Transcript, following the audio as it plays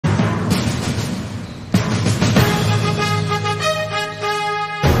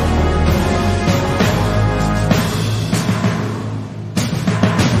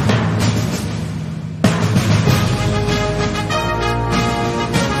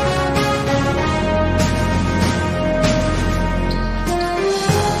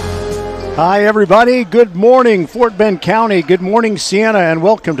Hi, everybody. Good morning, Fort Bend County. Good morning, Siena, and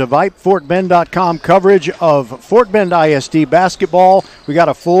welcome to VypeFortBend.com coverage of Fort Bend ISD basketball. We got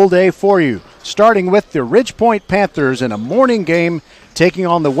a full day for you, starting with the Ridgepoint Panthers in a morning game taking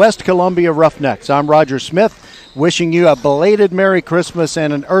on the West Columbia Roughnecks. I'm Roger Smith, wishing you a belated Merry Christmas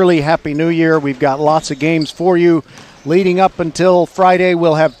and an early Happy New Year. We've got lots of games for you. Leading up until Friday,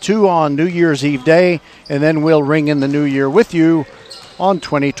 we'll have 2 on New Year's Eve day, and then we'll ring in the new year with you on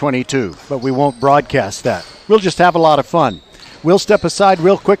 2022, but we won't broadcast that. We'll just have a lot of fun. We'll step aside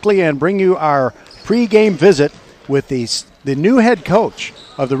real quickly and bring you our pregame visit with the new head coach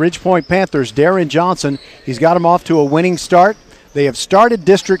of the Ridgepoint Panthers, Darren Johnson. He's got them off to a winning start. They have started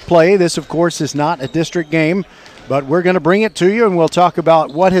district play. This, of course, is not a district game, but we're going to bring it to you, and we'll talk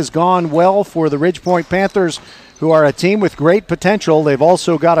about what has gone well for the Ridgepoint Panthers, who are a team with great potential. They've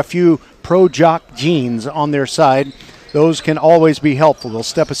also got a few pro-jock genes on their side. Those can always be helpful. We'll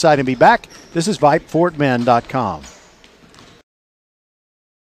step aside and be back. This is VypeFortBend.com.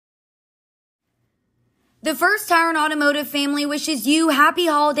 The First Tire and Automotive family wishes you happy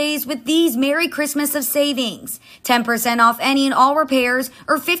holidays with these Merry Christmas of savings. 10% off any and all repairs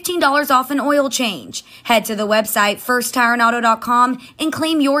or $15 off an oil change. Head to the website firsttireandauto.com and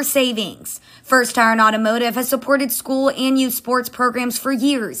claim your savings. First Tire and Automotive has supported school and youth sports programs for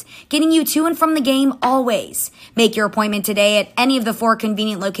years, getting you to and from the game always. Make your appointment today at any of the 4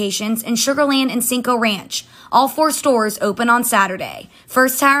 convenient locations in Sugar Land and Cinco Ranch. All 4 stores open on Saturday.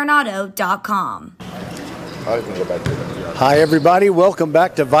 FirstTireandAuto.com. Hi, everybody. Welcome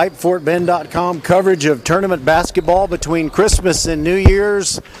back to VypeFortBend.com coverage of tournament basketball between Christmas and New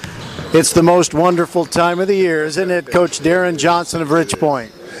Year's. It's the most wonderful time of the year, isn't it, Coach Darren Johnson of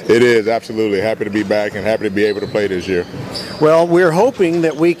Ridgepoint? It is, absolutely. Happy to be back and happy to be able to play this year. Well, we're hoping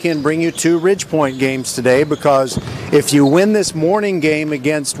that we can bring you 2 Ridgepoint games today, because if you win this morning game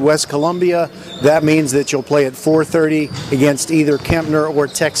against West Columbia, that means that you'll play at 4:30 against either Kempner or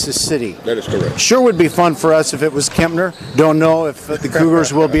Texas City. That is correct. Sure would be fun for us if it was Kempner. Don't know if the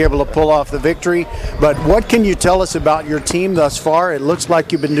Cougars will be able to pull off the victory. But what can you tell us about your team thus far? It looks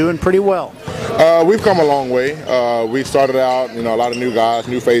like you've been doing pretty well. We've come a long way. We started out, a lot of new guys,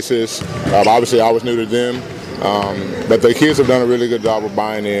 new faces. Obviously, I was new to them. But the kids have done a really good job of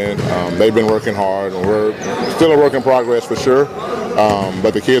buying in. They've been working hard, and we're still a work in progress for sure.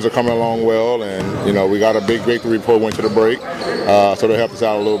 But the kids are coming along well, and we got a big victory before we went to the break, so they helped us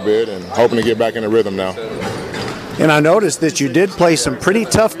out a little bit, and hoping to get back in the rhythm now. And I noticed that you did play some pretty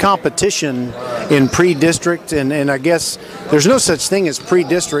tough competition in pre-district, and I guess there's no such thing as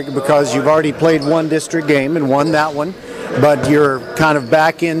pre-district because you've already played one district game and won that one. But you're kind of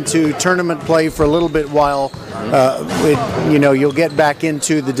back into tournament play for a little bit while, you'll get back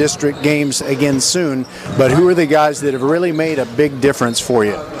into the district games again soon. But who are the guys that have really made a big difference for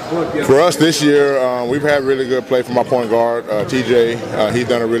you? For us this year, we've had really good play from our point guard, TJ. He's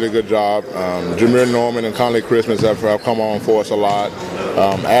done a really good job. Jameer Norman and Conley Christmas have come on for us a lot.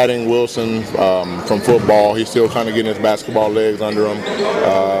 Adding Wilson from football, he's still kind of getting his basketball legs under him.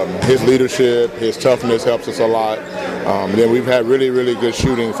 His leadership, his toughness helps us a lot. And then we've had really, really good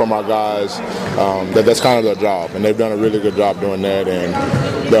shooting from our guys. That's kind of their job, and they've done a really good job doing that. And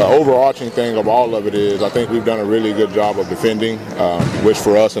the overarching thing of all of it is I think we've done a really good job of defending, which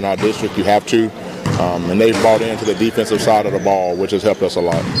for us in our district you have to. And they've bought into the defensive side of the ball, which has helped us a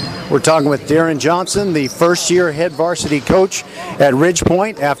lot. We're talking with Darren Johnson, the first-year head varsity coach at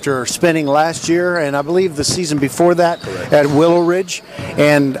Ridgepoint after spending last year and I believe the season before that at Willow Ridge.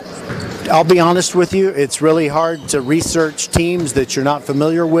 And I'll be honest with you, it's really hard to research teams that you're not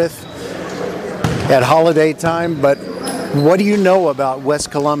familiar with at holiday time. But what do you know about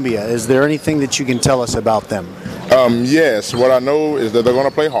West Columbia? Is there anything that you can tell us about them? Yes, what I know is that they're going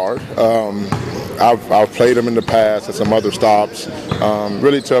to play hard. I've played them in the past at some other stops.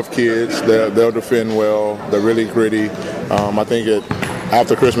 Really tough kids. They'll defend well. They're really gritty. I think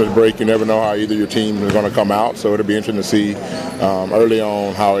after Christmas break, you never know how either your team is going to come out. So it'll be interesting to see early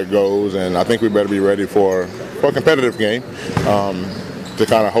on how it goes. And I think we better be ready for a competitive game to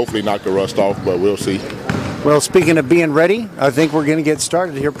kind of hopefully knock the rust off, but we'll see. Well, speaking of being ready, I think we're going to get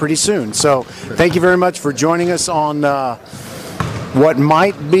started here pretty soon. So thank you very much for joining us on what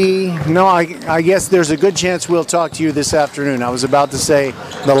might be, I guess there's a good chance we'll talk to you this afternoon. I was about to say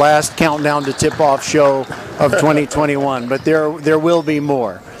the last countdown to tip-off show of 2021, but there will be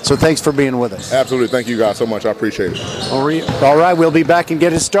more. So thanks for being with us. Absolutely. Thank you guys so much. I appreciate it. All right, we'll be back and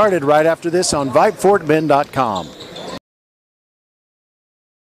get it started right after this on VypeFortBend.com.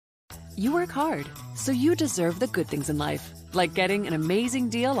 You work hard, so you deserve the good things in life, like getting an amazing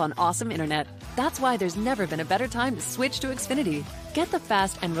deal on awesome internet. That's why there's never been a better time to switch to Xfinity. Get the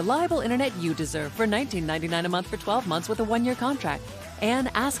fast and reliable internet you deserve for $19.99 a month for 12 months with a 1-year contract. And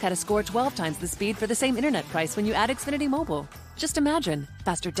ask how to score 12 times the speed for the same internet price when you add Xfinity Mobile. Just imagine,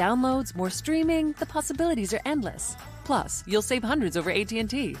 faster downloads, more streaming, the possibilities are endless. Plus, you'll save hundreds over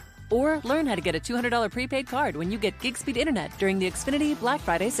AT&T. Or learn how to get a $200 prepaid card when you get gig speed internet during the Xfinity Black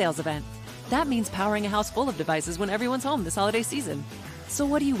Friday sales event. That means powering a house full of devices when everyone's home this holiday season. So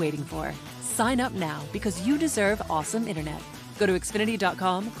what are you waiting for? Sign up now because you deserve awesome internet. Go to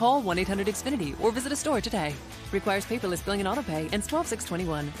Xfinity.com, call 1-800-XFINITY, or visit a store today. Requires paperless billing and autopay. Ends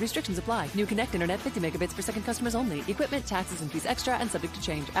 12/6/21. Restrictions apply. New Connect Internet 50 megabits per second customers only. Equipment, taxes, and fees extra and subject to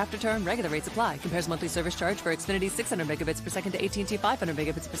change. After term, regular rates apply. Compares monthly service charge for Xfinity 600 megabits per second to AT&T 500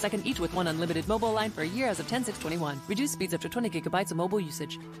 megabits per second, each with one unlimited mobile line for a year as of 10/6/21. Reduced speeds up to 20 gigabytes of mobile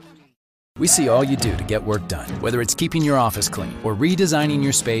usage. We see all you do to get work done, whether it's keeping your office clean or redesigning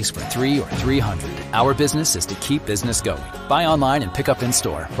your space for 3 or 300. Our business is to keep business going. Buy online and pick up in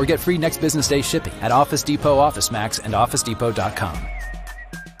store, or get free next business day shipping at Office Depot, Office Max, and OfficeDepot.com.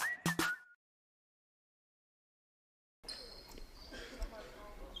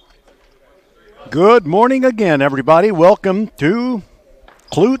 Good morning again, everybody. Welcome to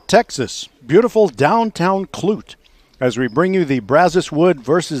Clute, Texas. Beautiful downtown Clute, as we bring you the Brazos Wood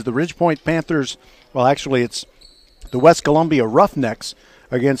versus the Ridgepoint Panthers. Well, actually, it's the West Columbia Roughnecks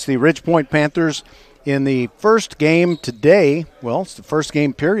against the Ridgepoint Panthers in the first game today. Well, it's the first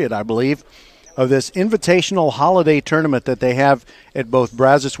game period, I believe, of this invitational holiday tournament that they have at both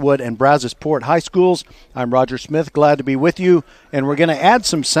Brazos Wood and Brazos Port High Schools. I'm Roger Smith, glad to be with you, and we're going to add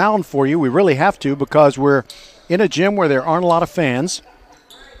some sound for you. We really have to, because we're in a gym where there aren't a lot of fans,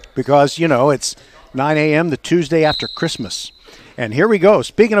 because, you know, it's 9 a.m. the Tuesday after Christmas. And here we go.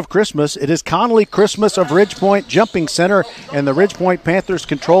 Speaking of Christmas, it is Connolly Christmas of Ridgepoint Jumping Center, and the Ridgepoint Panthers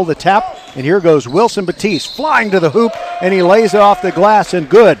control the tap. And here goes Wilson Batiste flying to the hoop, and he lays it off the glass, and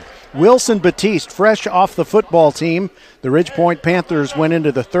good. Wilson Batiste, fresh off the football team. The Ridgepoint Panthers went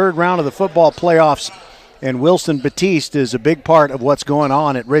into the third round of the football playoffs, and Wilson Batiste is a big part of what's going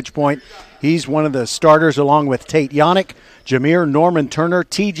on at Ridgepoint. He's one of the starters along with Tate Yannick, Jameer Norman Turner,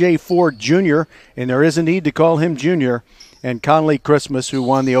 TJ Ford Jr., and there is a need to call him Jr., and Connolly Christmas, who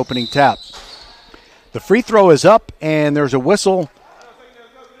won the opening tap. The free throw is up, and there's a whistle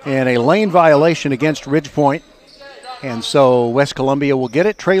and a lane violation against Ridgepoint. And so West Columbia will get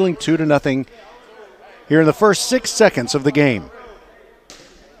it, trailing 2-0 here in the first 6 seconds of the game.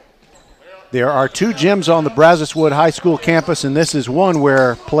 There are 2 gyms on the Brazos Wood High School campus, and this is one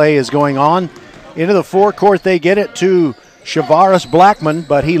where play is going on. Into the forecourt, they get it to Shavaris Blackman,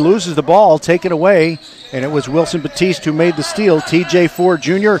 but he loses the ball, taken away, and it was Wilson Batiste who made the steal. TJ Ford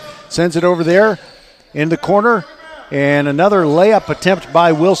Jr. sends it over there in the corner, and another layup attempt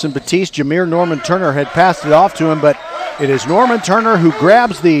by Wilson Batiste. Jameer Norman Turner had passed it off to him, but it is Norman Turner who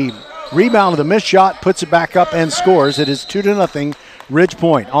grabs the rebound of the missed shot, puts it back up, and scores. It is 2-0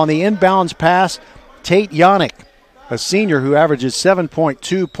 Ridgepoint. On the inbounds pass, Tate Yannick, a senior who averages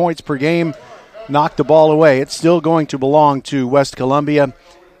 7.2 points per game, knocked the ball away. It's still going to belong to West Columbia,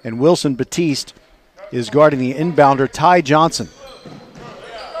 and Wilson Batiste is guarding the inbounder, Ty Johnson.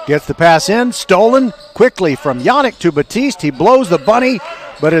 Gets the pass in, stolen quickly from Yannick to Batiste. He blows the bunny,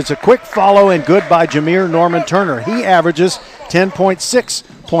 but it's a quick follow and good by Jameer Norman Turner. He averages 10.6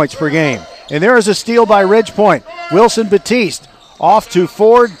 points per game. And there is a steal by Ridgepoint. Wilson Batiste off to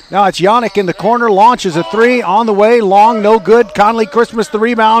Ford. Now it's Yannick in the corner, launches a three, on the way, long, no good. Connolly Christmas, the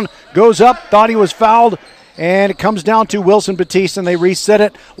rebound, goes up, thought he was fouled, and it comes down to Wilson Batiste, and they reset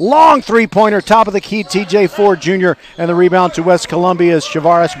it. Long three-pointer, top of the key, TJ Ford Jr., and the rebound to West Columbia's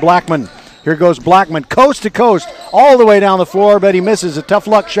Shavaris Blackman. Here goes Blackman, coast to coast, all the way down the floor, but he misses a tough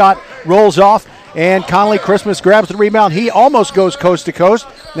luck shot, rolls off, and Connolly Christmas grabs the rebound. He almost goes coast to coast,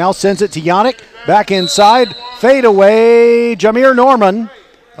 now sends it to Yannick, back inside, fade away, Jameer Norman,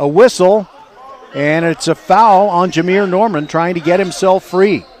 a whistle, and it's a foul on Jameer Norman trying to get himself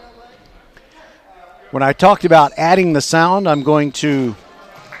free. When I talked about adding the sound, I'm going to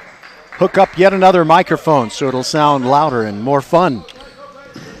hook up yet another microphone so it'll sound louder and more fun,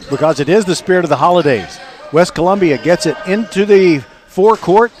 because it is the spirit of the holidays. West Columbia gets it into the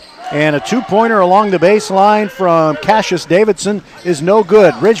forecourt, and a two-pointer along the baseline from Cassius Davidson is no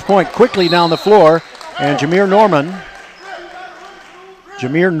good. Ridgepoint quickly down the floor, and Jameer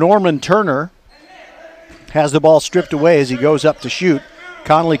Norman Turner has the ball stripped away as he goes up to shoot.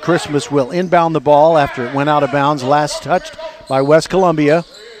 Connolly Christmas will inbound the ball after it went out of bounds, last touched by West Columbia.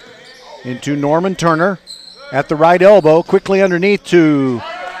 Into Norman Turner at the right elbow, quickly underneath to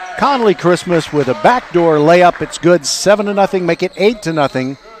Connolly Christmas with a backdoor layup. It's good, 7-0, make it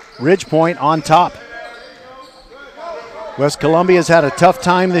 8-0. Ridgepoint on top. West Columbia's had a tough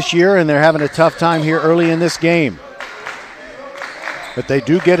time this year, and they're having a tough time here early in this game. But they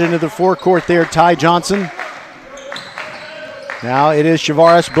do get into the forecourt there. Ty Johnson. Now it is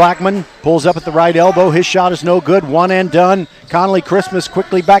Shavaris Blackman. Pulls up at the right elbow. His shot is no good. One and done. Conley Christmas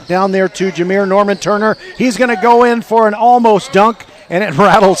quickly back down there to Jameer Norman Turner. He's going to go in for an almost dunk, and it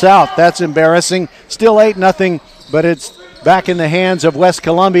rattles out. That's embarrassing. Still 8-0, but it's back in the hands of West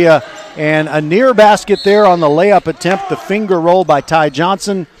Columbia. And a near basket there on the layup attempt. The finger roll by Ty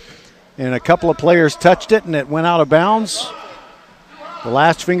Johnson. And a couple of players touched it, and it went out of bounds. The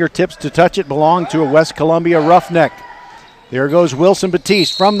last fingertips to touch it belonged to a West Columbia roughneck. There goes Wilson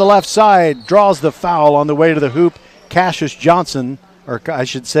Batiste from the left side. Draws the foul on the way to the hoop. Cassius Johnson, or I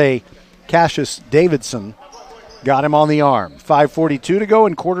should say Cassius Davidson, got him on the arm. 5:42 to go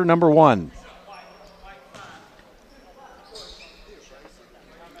in quarter number 1.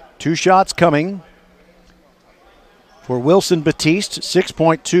 2 shots coming for Wilson Batiste.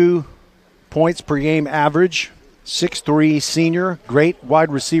 6.2 points per game average. 6'3" senior. Great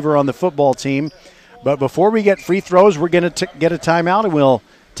wide receiver on the football team. But before we get free throws, we're going to get a timeout, and we'll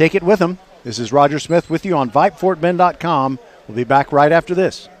take it with him. This is Roger Smith with you on VypeFortBend.com. We'll be back right after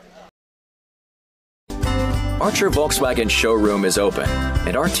this. Archer Volkswagen showroom is open,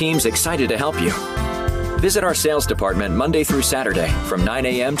 and our team's excited to help you. Visit our sales department Monday through Saturday from 9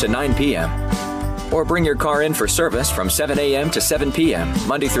 a.m. to 9 p.m. Or bring your car in for service from 7 a.m. to 7 p.m.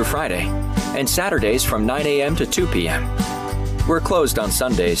 Monday through Friday, and Saturdays from 9 a.m. to 2 p.m. We're closed on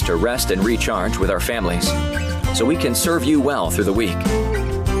Sundays to rest and recharge with our families, so we can serve you well through the week.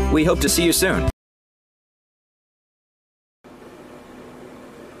 We hope to see you soon.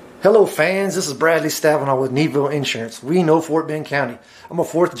 Hello fans, this is Bradley Stavanaugh with Needville Insurance. We know Fort Bend County. I'm a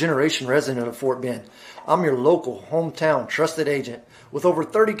 4th generation resident of Fort Bend. I'm your local, hometown, trusted agent. With over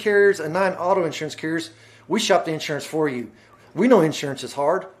 30 carriers and 9 auto insurance carriers, we shop the insurance for you. We know insurance is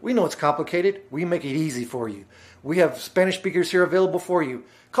hard. We know it's complicated. We make it easy for you. We have Spanish speakers here available for you.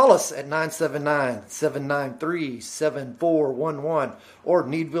 Call us at 979-793-7411 or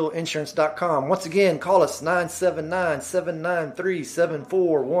NeedvilleInsurance.com. Once again, call us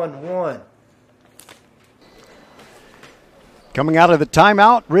 979-793-7411. Coming out of the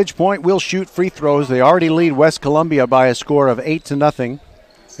timeout, Ridgepoint will shoot free throws. They already lead West Columbia by a score of 8-0,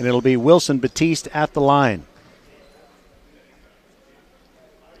 and it'll be Wilson Batiste at the line.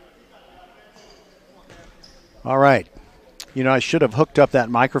 All right. You know, I should have hooked up that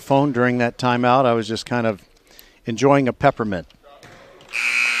microphone during that timeout. I was just kind of enjoying a peppermint.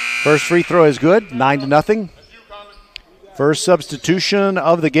 First free throw is good, 9-0. First substitution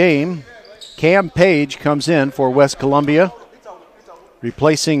of the game. Cam Page comes in for West Columbia,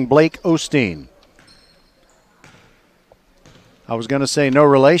 replacing Blake Osteen. I was going to say no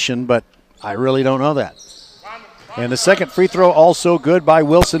relation, but I really don't know that. And the second free throw also good by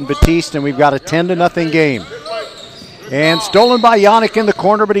Wilson Batiste, and we've got a 10-0 game. And stolen by Yannick in the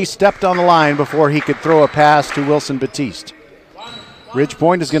corner, but he stepped on the line before he could throw a pass to Wilson Batiste.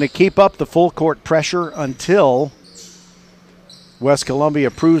 Ridgepoint is going to keep up the full court pressure until West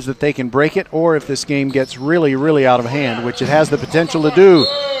Columbia proves that they can break it, or if this game gets really, really out of hand, which it has the potential to do.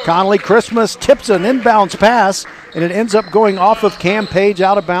 Conley Christmas tips an inbounds pass, and it ends up going off of Cam Page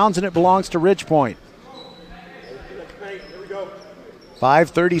out of bounds, and it belongs to Ridgepoint.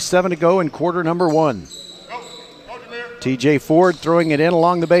 5:37 to go in quarter number 1. TJ Ford throwing it in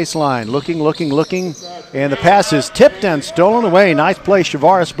along the baseline. Looking, and the pass is tipped and stolen away. Nice play,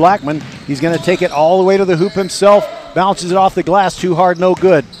 Shavaris Blackman. He's going to take it all the way to the hoop himself. Bounces it off the glass, too hard, no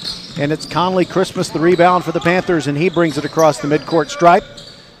good. And it's Conley Christmas, the rebound for the Panthers, and he brings it across the midcourt stripe.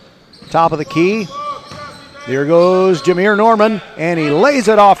 Top of the key. There goes Jameer Norman, and he lays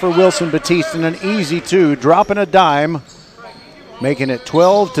it off for Wilson Batiste in an easy 2, dropping a dime, making it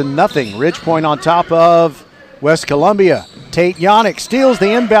 12-0. Ridgepoint on top of West Columbia. Tate Yannick steals the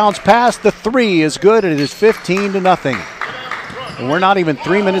inbounds pass. The 3 is good, and it is 15-0. And we're not even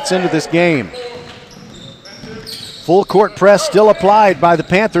 3 minutes into this game. Full court press still applied by the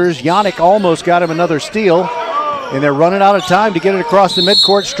Panthers. Yannick almost got him another steal. And they're running out of time to get it across the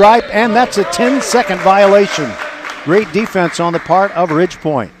midcourt stripe, and that's a 10-second violation. Great defense on the part of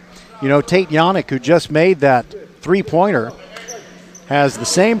Ridgepoint. You know, Tate Yannick, who just made that three-pointer, has the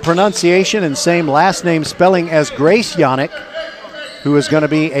same pronunciation and same last name spelling as Grace Yannick, who is going to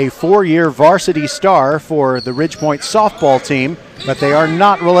be a 4-year varsity star for the Ridgepoint softball team, but they are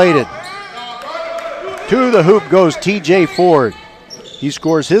not related. To the hoop goes TJ Ford. He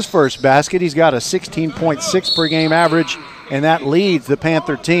scores his first basket. He's got a 16.6 per game average, and that leads the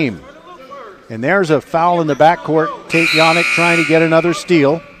Panther team. And there's a foul in the backcourt. Tate Yannick trying to get another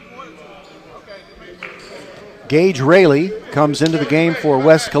steal. Gage Rayleigh comes into the game for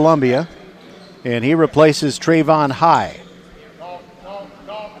West Columbia, and he replaces Trayvon High.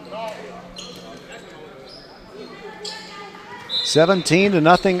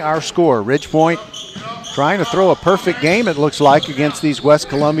 $17-0 our score. Ridgepoint trying to throw a perfect game, it looks like, against these West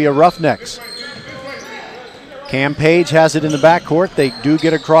Columbia Roughnecks. Cam Page has it in the backcourt. They do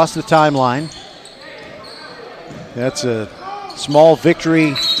get across the timeline. That's a small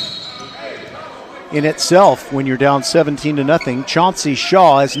victory in itself when you're down 17-0. Chauncey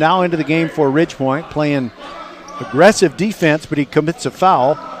Shaw is now into the game for Ridgepoint, playing aggressive defense, but he commits a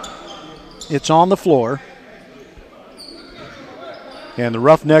foul. It's on the floor. And the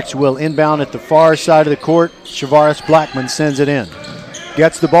Roughnecks will inbound at the far side of the court. Shavaris Blackman sends it in.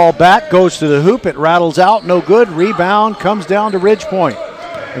 Gets the ball back, goes to the hoop. It rattles out, no good. Rebound comes down to Ridgepoint.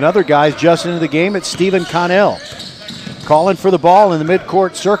 Another guy's just into the game. It's Stephen Connell. Calling for the ball in the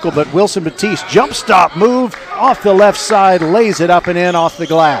midcourt circle, but Wilson Batiste, jump stop move off the left side, lays it up and in off the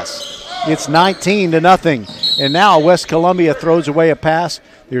glass. It's 19-0. And now West Columbia throws away a pass.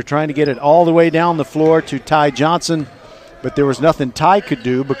 They're trying to get it all the way down the floor to Ty Johnson, but there was nothing Ty could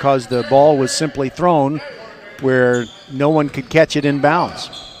do because the ball was simply thrown where no one could catch it in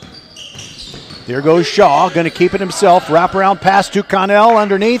bounds. There goes Shaw, going to keep it himself. Wraparound pass to Connell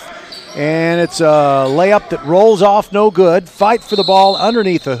underneath, and it's a layup that rolls off, no good. Fight for the ball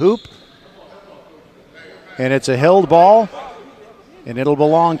underneath the hoop, and it's a held ball, and it'll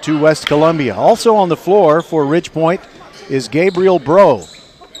belong to West Columbia. Also on the floor for Ridgepoint is Gabriel Bro.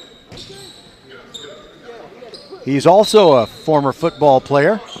 He's also a former football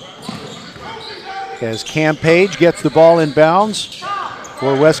player. As Cam Page gets the ball in bounds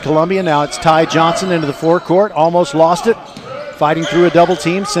for West Columbia. Now it's Ty Johnson into the forecourt. Almost lost it. Fighting through a double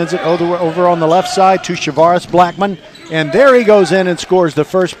team. Sends it over on the left side to Shavaris Blackman. And there he goes in and scores the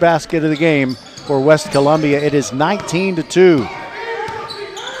first basket of the game for West Columbia. It is 19-2.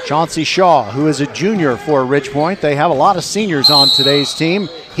 Chauncey Shaw, who is a junior for Ridgepoint. They have a lot of seniors on today's team.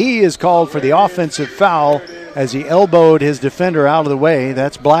 He is called for the offensive foul as he elbowed his defender out of the way.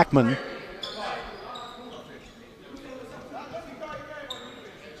 That's Blackman.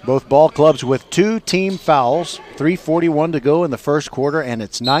 Both ball clubs with 2 team fouls. 3:41 to go in the first quarter, and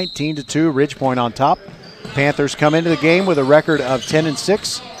it's 19-2. Ridgepoint on top. Panthers come into the game with a record of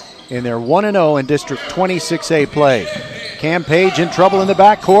 10-6, and they're 1-0 in District 26A play. Cam Page in trouble in the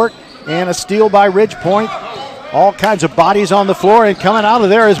backcourt, and a steal by Ridgepoint. All kinds of bodies on the floor, and coming out of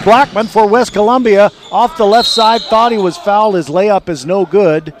there is Blackman for West Columbia. Off the left side, thought he was fouled. His layup is no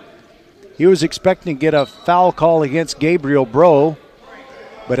good. He was expecting to get a foul call against Gabriel Bro,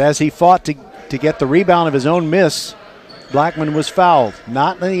 but as he fought to get the rebound of his own miss, Blackman was fouled.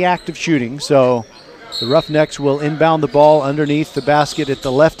 Not in the act of shooting, so the Roughnecks will inbound the ball underneath the basket at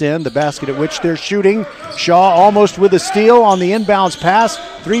the left end, the basket at which they're shooting. Shaw almost with a steal on the inbounds pass.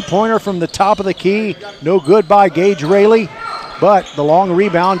 Three-pointer from the top of the key. No good by Gage Rayleigh, but the long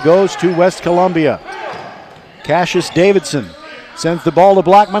rebound goes to West Columbia. Cassius Davidson sends the ball to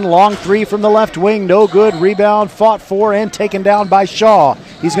Blackman. Long three from the left wing. No good. Rebound fought for and taken down by Shaw.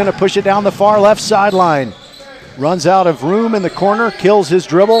 He's going to push it down the far left sideline. Runs out of room in the corner. Kills his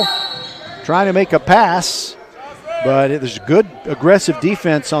dribble. Trying to make a pass, but there's good aggressive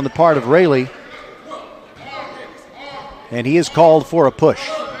defense on the part of Rayleigh. And he is called for a push.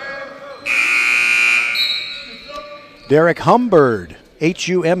 Derek Humbird,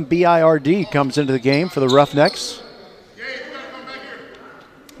 Humbird, comes into the game for the Roughnecks.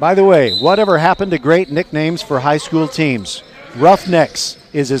 By the way, whatever happened to great nicknames for high school teams? Roughnecks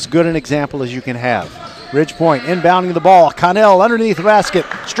is as good an example as you can have. Ridgepoint inbounding the ball. Connell underneath the basket.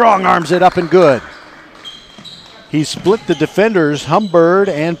 Strong arms it up and good. He split the defenders, Humbird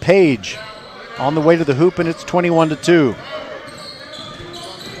and Page, on the way to the hoop, and it's 21-2.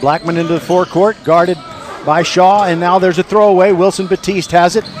 Blackman into the forecourt, guarded by Shaw, and now there's a throwaway. Wilson Batiste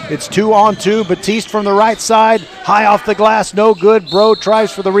has it. It's 2-on-2. Batiste from the right side, high off the glass, no good. Bro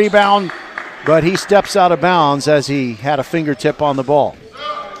tries for the rebound, but he steps out of bounds as he had a fingertip on the ball.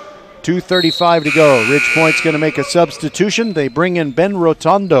 2:35 to go. Ridgepoint's going to make a substitution. They bring in Ben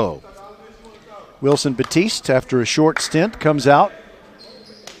Rotondo. Wilson Batiste, after a short stint, comes out.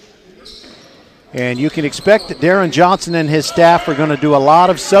 And you can expect that Darren Johnson and his staff are going to do a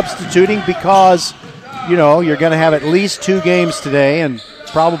lot of substituting because, you know, you're going to have at least 2 games today and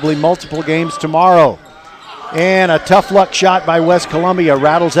probably multiple games tomorrow. And a tough luck shot by West Columbia.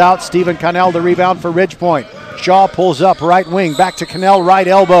 Rattles out. Stephen Connell, the rebound for Ridgepoint. Shaw pulls up right wing. Back to Connell, right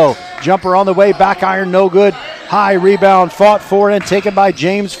elbow. Jumper on the way. Back iron, no good. High rebound. Fought for and taken by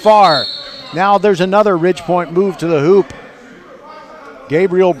James Farr. Now there's another Ridgepoint move to the hoop.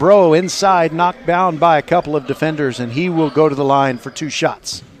 Gabriel Bro inside, knocked down by a couple of defenders, and he will go to the line for 2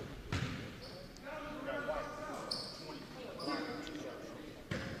 shots.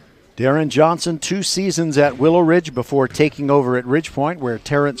 Darren Johnson, 2 seasons at Willow Ridge before taking over at Ridge Point, where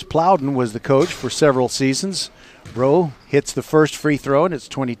Terrence Plowden was the coach for several seasons. Bro hits the first free throw, and it's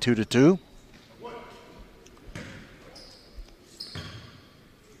 22-2.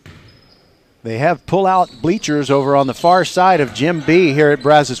 They have pull-out bleachers over on the far side of Gym B here at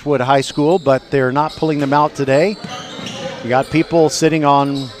Brazos Wood High School, but they're not pulling them out today. You got people sitting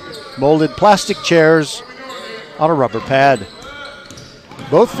on molded plastic chairs on a rubber pad.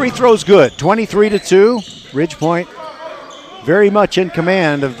 Both free throws good, 23-2. Ridge Point very much in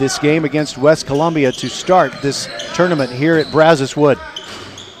command of this game against West Columbia to start this tournament here at Brazos Wood.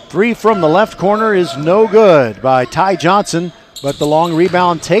 3 from the left corner is no good by Ty Johnson, but the long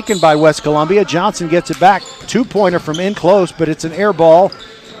rebound taken by West Columbia. Johnson gets it back. 2-pointer from in close, but it's an air ball.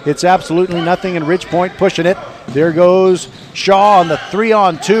 It's absolutely nothing, and Ridge Point pushing it. There goes Shaw on the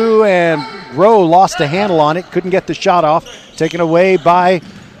 3-on-2, and Rowe lost a handle on it. Couldn't get the shot off. Taken away by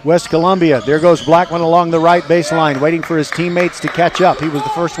West Columbia. There goes Blackman along the right baseline, waiting for his teammates to catch up. He was the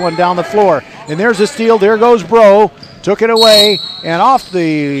first one down the floor. And there's a steal. There goes Bro. Took it away, and off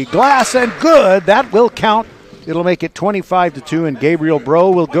the glass, and good. That will count. It'll make it 25-2, and Gabriel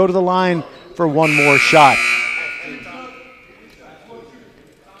Bro will go to the line for one more shot.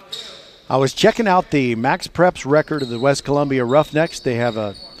 I was checking out the Max Preps record of the West Columbia Roughnecks. They have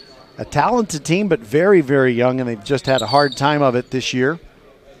a talented team, but very, very young, and they've just had a hard time of it this year.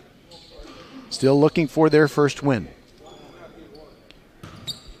 Still looking for their first win.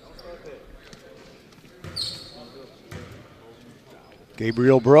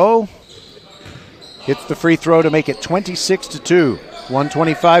 Gabriel Bro hits the free throw to make it 26-2.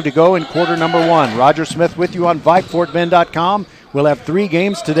 1:25 to go in quarter number 1. Roger Smith with you on VypeFortBend.com. We'll have 3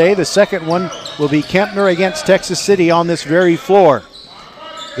 games today. The second one will be Kempner against Texas City on this very floor.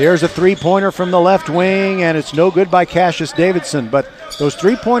 There's a 3-pointer from the left wing, and it's no good by Cassius Davidson. But those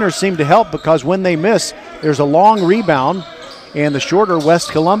 3-pointers seem to help, because when they miss, there's a long rebound, and the shorter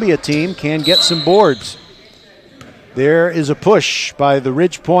West Columbia team can get some boards. There is a push by the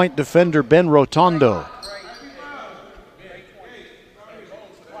Ridge Point defender, Ben Rotondo.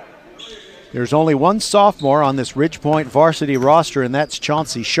 There's only one sophomore on this Ridge Point varsity roster, and that's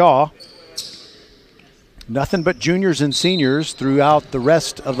Chauncey Shaw. Nothing but juniors and seniors throughout the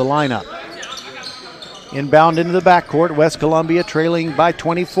rest of the lineup. Inbound into the backcourt, West Columbia trailing by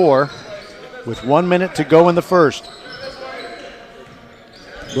 24 with 1 minute to go in the first.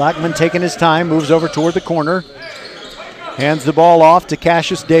 Blackman taking his time, moves over toward the corner. Hands the ball off to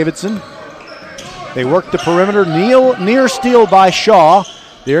Cassius Davidson. They work the perimeter, near steal by Shaw.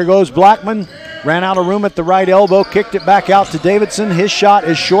 There goes Blackman, ran out of room at the right elbow, kicked it back out to Davidson. His shot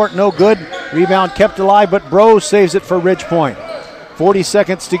is short, no good. Rebound kept alive, but Bro saves it for Ridge Point. 40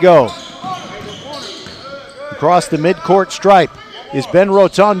 seconds to go. Across the midcourt stripe is Ben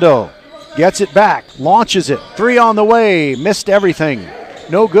Rotondo. Gets it back, launches it. 3 on the way, missed everything.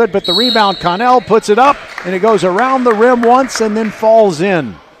 No good, but the rebound, Connell puts it up, and it goes around the rim once and then falls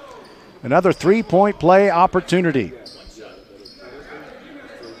in. Another 3-point play opportunity.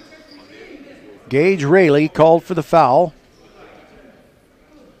 Gage Rayleigh called for the foul.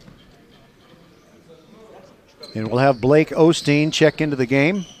 And we'll have Blake Osteen check into the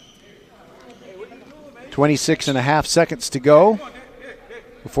game. 26.5 seconds to go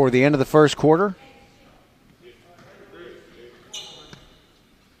before the end of the first quarter.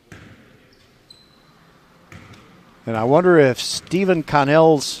 And I wonder if Stephen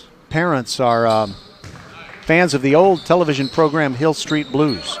Connell's parents are fans of the old television program Hill Street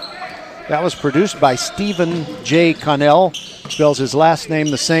Blues. That was produced by Stephen J. Connell. Spells his last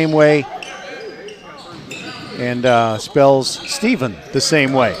name the same way and spells Stephen the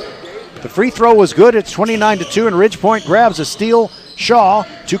same way. The free throw was good. It's 29-2, and Ridge Point grabs a steal. Shaw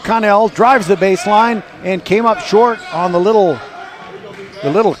to Connell, drives the baseline, and came up short on the little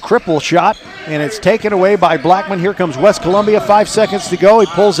cripple shot, and it's taken away by Blackman. Here comes West Columbia, 5 seconds to go. He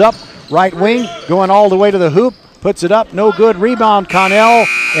pulls up, right wing, going all the way to the hoop, puts it up, no good. Rebound, Connell,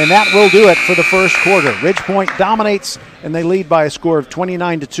 and that will do it for the first quarter. Ridge Point dominates, and they lead by a score of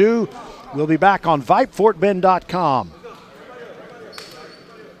 29-2. We'll be back on VypeFortBend.com.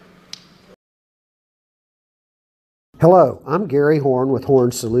 Hello, I'm Gary Horn with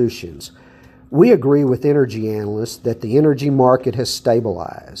Horn Solutions. We agree with energy analysts that the energy market has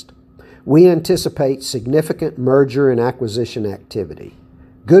stabilized. We anticipate significant merger and acquisition activity.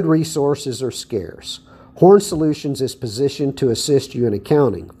 Good resources are scarce. Horn Solutions is positioned to assist you in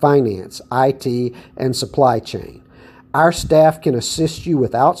accounting, finance, IT, and supply chain. Our staff can assist you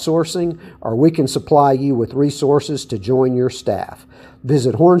with outsourcing, or we can supply you with resources to join your staff.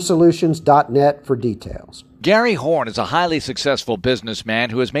 Visit hornsolutions.net for details. Gary Horn is a highly successful businessman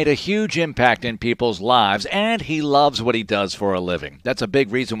who has made a huge impact in people's lives, and he loves what he does for a living. That's a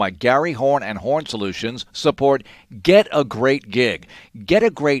big reason why Gary Horn and Horn Solutions support Get a Great Gig. Get a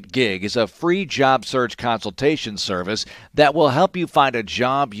Great Gig is a free job search consultation service that will help you find a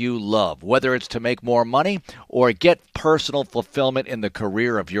job you love, whether it's to make more money or get personal fulfillment in the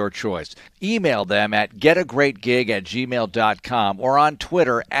career of your choice. Email them at getagreatgig@gmail.com or on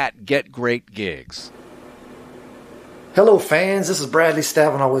Twitter at getgreatgigs. Hello fans, this is Bradley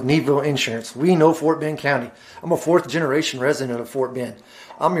Stavanaugh with Needville Insurance. We know Fort Bend County. I'm a 4th generation resident of Fort Bend.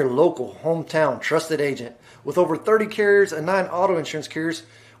 I'm your local, hometown, trusted agent. With over 30 carriers and 9 auto insurance carriers,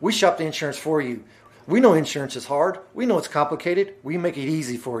 we shop the insurance for you. We know insurance is hard. We know it's complicated. We make it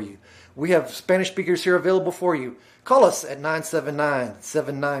easy for you. We have Spanish speakers here available for you. Call us at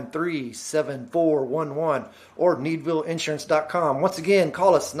 979-793-7411 or needvilleinsurance.com. Once again,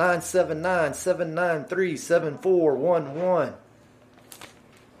 call us 979-793-7411.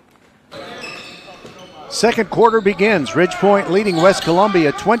 Second quarter begins. Ridgepoint leading West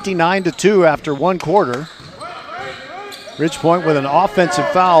Columbia 29-2 after one quarter. Ridgepoint with an offensive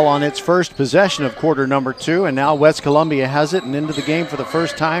foul on its first possession of quarter number 2, and now West Columbia has it and into the game for the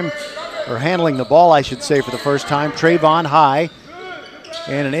first time, or handling the ball, I should say, for the first time. Trayvon High,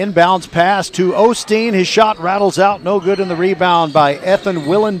 and an inbounds pass to Osteen. His shot rattles out, no good in the rebound by Ethan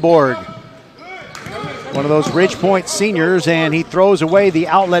Willenborg, one of those Ridgepoint seniors, and he throws away the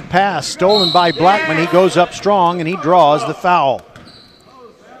outlet pass, stolen by Blackman. He goes up strong, and he draws the foul.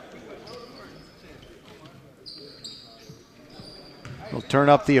 We'll turn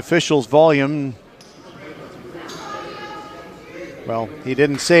up the officials' volume. Well, he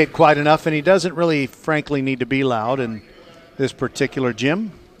didn't say it quite enough, and he doesn't really, frankly, need to be loud in this particular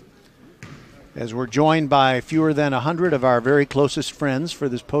gym, as we're joined by fewer than 100 of our very closest friends for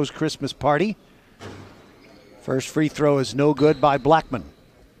this post-Christmas party. First free throw is no good by Blackman.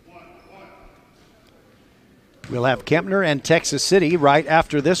 We'll have Kempner and Texas City right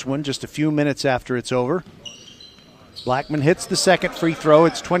after this one, just a few minutes after it's over. Blackman hits the second free throw.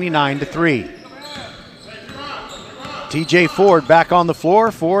 It's 29-3. TJ Ford back on the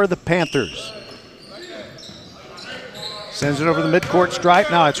floor for the Panthers. Sends it over the midcourt stripe.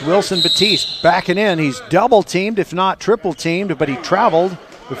 Now it's Wilson Batiste backing in. He's double teamed, if not triple teamed, but he traveled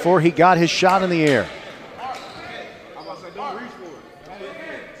before he got his shot in the air.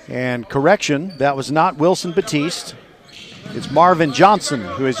 And correction, that was not Wilson Batiste. It's Marvin Johnson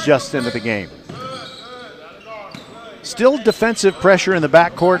who is just into the game. Still defensive pressure in the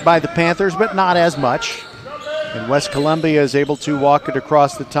backcourt by the Panthers, but not as much. And West Columbia is able to walk it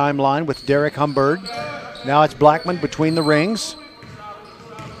across the timeline with Derek Humbird. Now it's Blackman between the rings.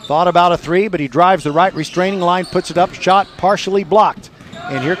 Thought about a three, but he drives the right restraining line, puts it up, shot partially blocked.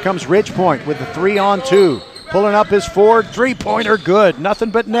 And here comes Ridgepoint with the 3-on-2. Pulling up his Ford, three-pointer good, nothing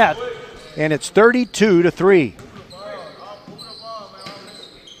but net. And it's 32-3.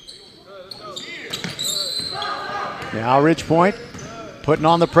 Now Ridgepoint putting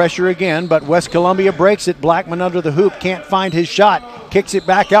on the pressure again, but West Columbia breaks it. Blackman under the hoop, can't find his shot. Kicks it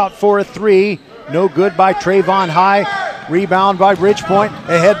back out for a three. No good by Trayvon High. Rebound by Ridgepoint.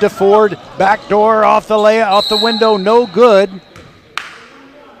 Ahead to Ford. Backdoor off the window. No good.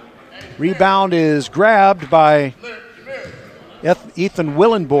 Rebound is grabbed by Ethan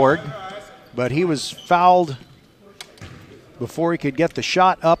Willenborg, but he was fouled before he could get the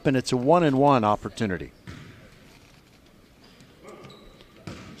shot up, and it's a 1-and-1 opportunity.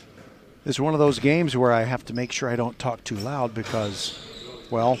 This is one of those games where I have to make sure I don't talk too loud because,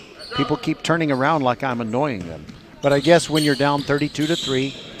 well, people keep turning around like I'm annoying them. But I guess when you're down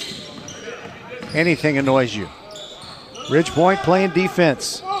 32-3, anything annoys you. Ridgepoint playing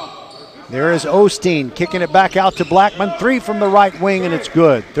defense. There is Osteen kicking it back out to Blackman. Three from the right wing, and it's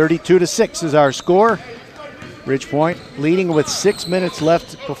good. 32-6 is our score. Ridgepoint leading with 6 minutes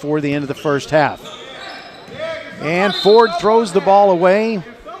left before the end of the first half. And Ford throws the ball away.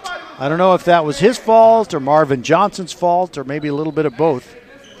 I don't know if that was his fault or Marvin Johnson's fault or maybe a little bit of both.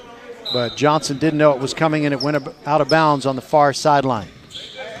 But Johnson didn't know it was coming, and it went out of bounds on the far sideline.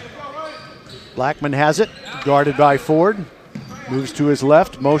 Blackman has it, guarded by Ford. Moves to his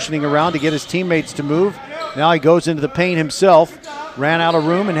left, motioning around to get his teammates to move. Now he goes into the paint himself. Ran out of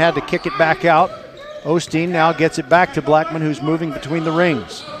room and had to kick it back out. Osteen now gets it back to Blackman, who's moving between the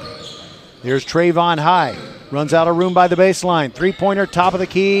rings. There's Trayvon High. Runs out of room by the baseline. Three-pointer, top of the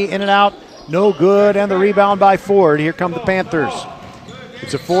key, in and out. No good, and the rebound by Ford. Here come the Panthers.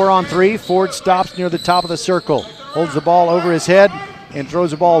 It's a 4-on-3. Ford stops near the top of the circle. holds the ball over his head and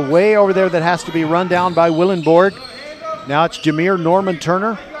throws the ball way over there that has to be run down by Willenborg. Now it's Jameer Norman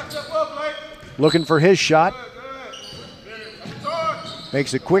Turner looking for his shot.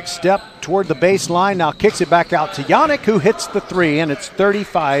 Makes a quick step toward the baseline, now kicks it back out to Yannick, who hits the three, and it's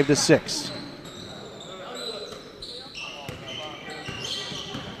 35-6.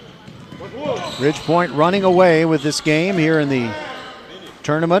 Ridgepoint running away with this game here in the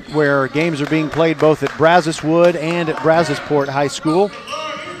tournament, where games are being played both at Brazos Wood and at Brazosport High School.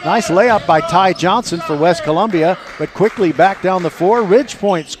 Nice layup by Ty Johnson for West Columbia, but quickly back down the floor.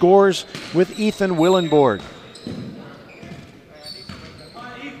 Ridgepoint scores with Ethan Willenborg.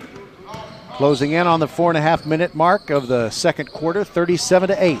 Closing in on the 4.5-minute mark of the second quarter,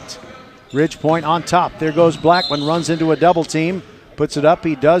 37-8. Ridgepoint on top. There goes Blackman, runs into a double team, puts it up.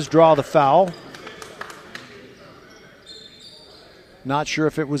 He does draw the foul. Not sure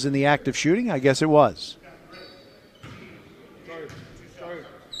if it was in the act of shooting. I guess it was.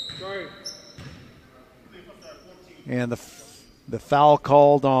 And the foul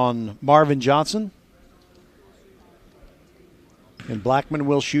called on Marvin Johnson. And Blackman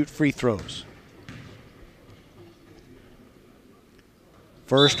will shoot free throws.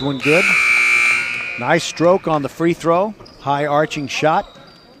 First one good. Nice stroke on the free throw. High arching shot.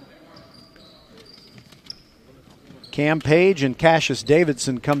 Cam Page and Cassius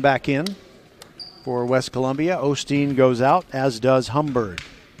Davidson come back in for West Columbia. Osteen goes out, as does Humberg.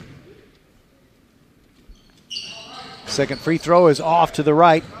 Second free throw is off to the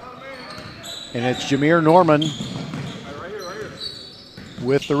right. And it's Jameer Norman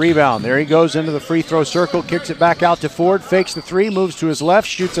with the rebound. There he goes into the free throw circle, kicks it back out to Ford, fakes the three, moves to his left,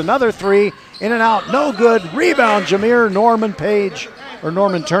 shoots another three, in and out, no good. Rebound, Jameer Norman Page, or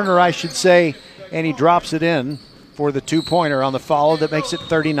Norman Turner, I should say, and he drops it in for the two-pointer on the follow that makes it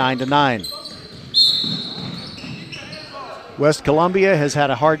 39-9. West Columbia has had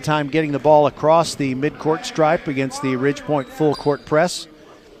a hard time getting the ball across the midcourt stripe against the Ridgepoint full court press.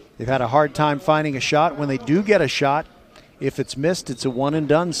 They've had a hard time finding a shot. When they do get a shot, if it's missed, it's a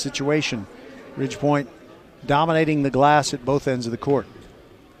one-and-done situation. Ridgepoint dominating the glass at both ends of the court.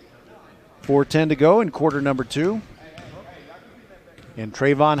 4:10 to go in quarter number two. And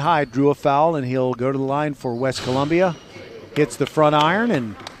Trayvon Hyde drew a foul, and he'll go to the line for West Columbia. Hits the front iron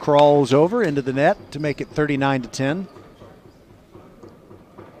and crawls over into the net to make it 39-10.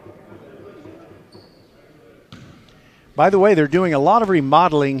 By the way, they're doing a lot of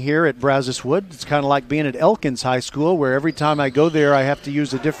remodeling here at Brazos Wood. It's kind of like being at Elkins High School, where every time I go there, I have to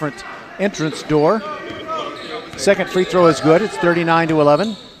use a different entrance door. Second free throw is good. It's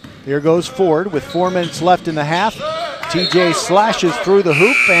 39-11. Here goes Ford with 4 minutes left in the half. TJ slashes through the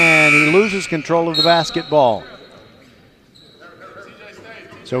hoop, and he loses control of the basketball.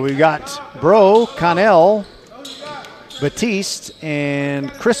 So we've got Bro, Connell, Batiste,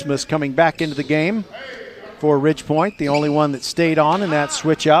 and Christmas coming back into the game for Ridgepoint. The only one that stayed on in that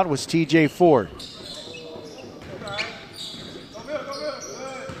switch out was TJ Ford.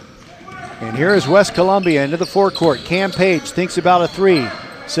 And here is West Columbia into the forecourt. Cam Page thinks about a three.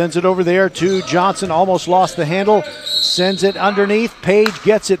 Sends it over there to Johnson. Almost lost the handle. Sends it underneath. Page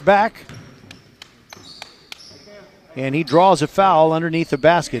gets it back. And he draws a foul underneath the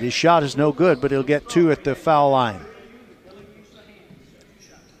basket. His shot is no good, but he'll get two at the foul line.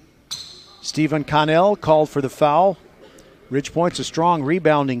 Stephen Connell called for the foul. Ridgepoint's a strong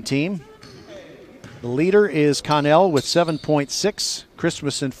rebounding team. The leader is Connell with 7.6.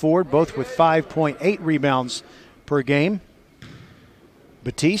 Christmas and Ford both with 5.8 rebounds per game.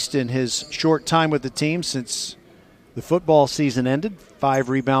 Batiste, in his short time with the team since the football season ended, 5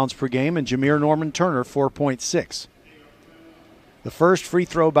 rebounds per game. And Jameer Norman Turner, 4.6. The first free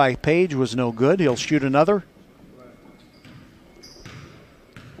throw by Page was no good. He'll shoot another.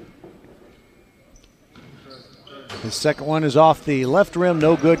 His second one is off the left rim,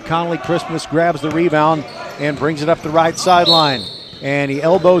 no good. Connolly Christmas grabs the rebound and brings it up the right sideline. And he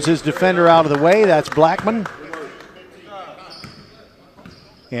elbows his defender out of the way. That's Blackman.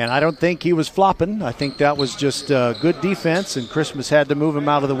 And I don't think he was flopping. I think that was just good defense, and Christmas had to move him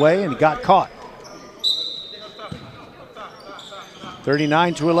out of the way, and he got caught.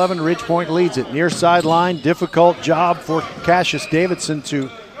 39-11, Ridgepoint leads it. Near sideline, difficult job for Cassius Davidson to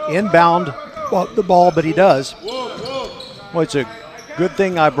inbound the ball, but he does. Well, it's a good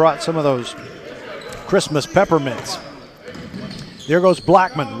thing I brought some of those Christmas peppermints. There goes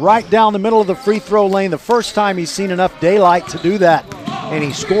Blackman right down the middle of the free throw lane. The first time he's seen enough daylight to do that. And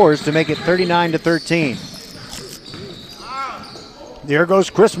he scores to make it 39-13. There goes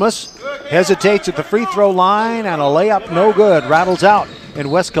Christmas. Hesitates at the free throw line, and a layup no good. Rattles out, and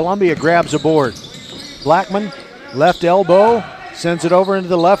West Columbia grabs a board. Blackman Left elbow, sends it over into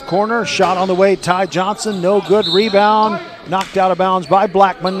the left corner. Shot on the way, Ty Johnson, no good. Rebound, knocked out of bounds by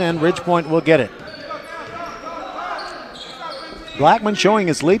Blackman, and Ridgepoint will get it. Blackman showing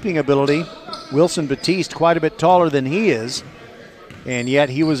his leaping ability. Wilson Batiste quite a bit taller than he is, and yet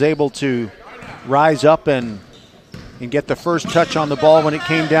he was able to rise up and get the first touch on the ball when it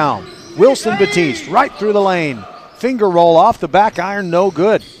came down. Wilson Batiste right through the lane. Finger roll off the back iron, no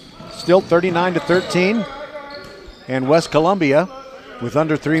good. Still 39-13. And West Columbia, with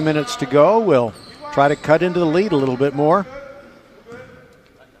under 3 minutes to go, will try to cut into the lead a little bit more.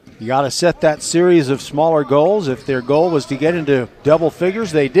 You got to set that series of smaller goals. If their goal was to get into double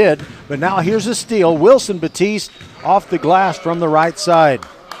figures, they did. But now here's a steal. Wilson Batiste off the glass from the right side.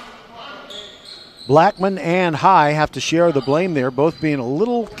 Blackman and High have to share the blame there, both being a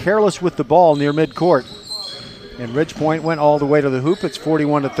little careless with the ball near midcourt. And Ridgepoint went all the way to the hoop. It's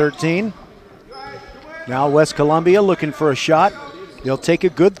 41-13. Now West Columbia looking for a shot. They'll take a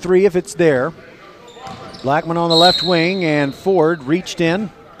good three if it's there. Blackman on the left wing, and Ford reached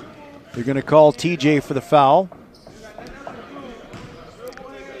in. They're going to call TJ for the foul.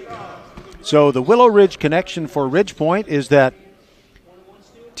 So the Willow Ridge connection for Ridgepoint is that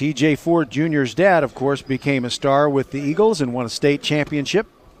TJ Ford Jr.'s dad, of course, became a star with the Eagles and won a state championship.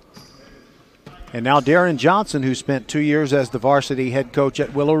 And now Darren Johnson, who spent 2 years as the varsity head coach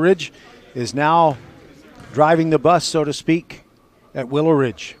at Willow Ridge, is now driving the bus, so to speak, at Willow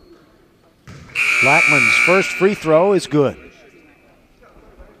Ridge. Blackman's first free throw is good.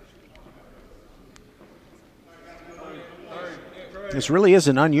 This really is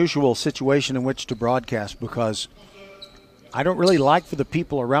an unusual situation in which to broadcast, because I don't really like for the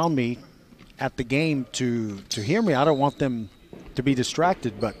people around me at the game to hear me. I don't want them to be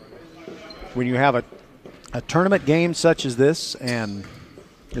distracted, but when you have a tournament game such as this and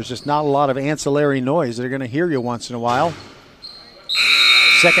there's just not a lot of ancillary noise, they're going to hear you once in a while.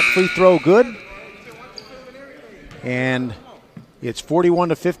 Second free throw good. And it's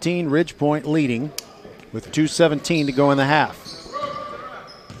 41-15, Ridgepoint leading with 2:17 to go in the half.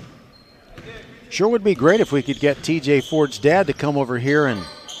 Sure would be great if we could get TJ Ford's dad to come over here and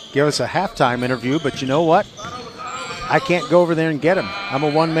give us a halftime interview, but you know what? I can't go over there and get him. I'm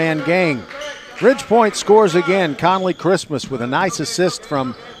a one-man gang. Ridgepoint scores again. Conley Christmas with a nice assist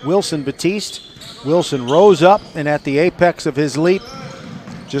from Wilson Batiste. Wilson rose up, and at the apex of his leap,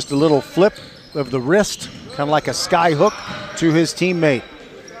 just a little flip of the wrist, kind of like a sky hook to his teammate.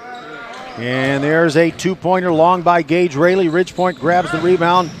 And there's a two-pointer long by Gage Raley. Ridgepoint grabs the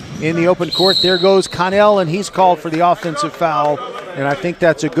rebound in the open court. There goes Connell, and he's called for the offensive foul, and I think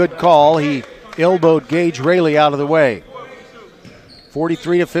that's a good call. He elbowed Gage Raley out of the way.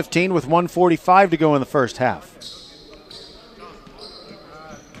 43-15 with 1:45 to go in the first half.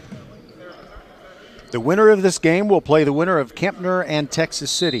 The winner of this game will play the winner of Kempner and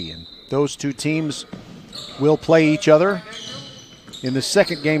Texas City, and those two teams will play each other in the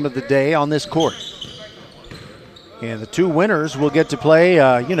second game of the day on this court. And the two winners will get to play,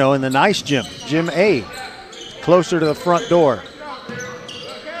 in the nice gym, Gym A, closer to the front door.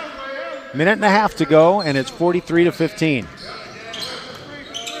 Minute and a half to go, and it's 43-15.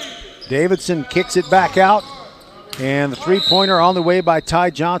 Davidson kicks it back out, and the three-pointer on the way by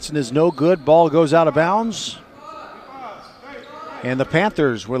Ty Johnson is no good. Ball goes out of bounds, and the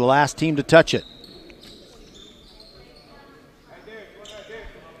Panthers were the last team to touch it.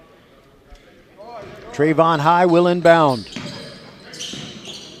 Trayvon High will inbound.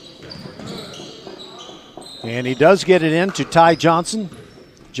 And he does get it in to Ty Johnson.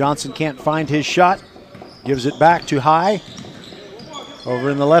 Johnson can't find his shot. Gives it back to High. Over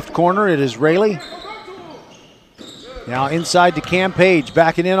in the left corner, it is Raley. Now inside to Cam Page.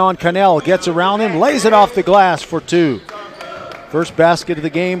 Backing in on Connell. Gets around him. Lays it off the glass for two. First basket of the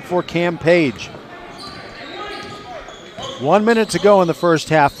game for Cam Page. 1 minute to go in the first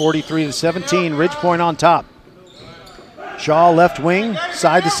half. 43-17. Ridgepoint on top. Shaw left wing.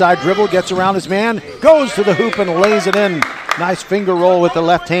 Side-to-side dribble. Gets around his man. Goes to the hoop and lays it in. Nice finger roll with the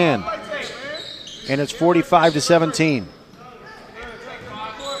left hand. And it's 45-17.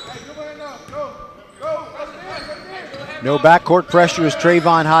 No backcourt pressure as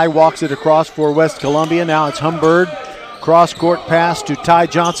Trayvon High walks it across for West Columbia. Now it's Humbird. Cross-court pass to Ty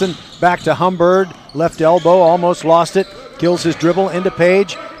Johnson. Back to Humbird. Left elbow, almost lost it. Kills his dribble into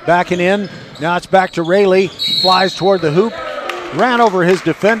Page. Backing in. Now it's back to Raley. Flies toward the hoop. Ran over his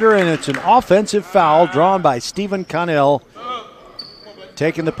defender, and it's an offensive foul drawn by Stephen Connell.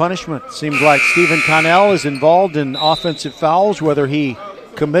 Taking the punishment. Seems like Stephen Connell is involved in offensive fouls, whether he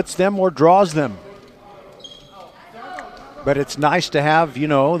commits them or draws them. But it's nice to have,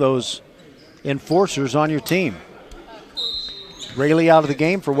 those enforcers on your team. Rayleigh out of the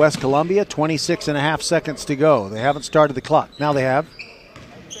game for West Columbia, 26.5 seconds to go. They haven't started the clock. Now they have.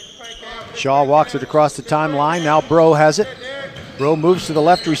 Shaw walks it across the timeline. Now Bro has it. Bro moves to the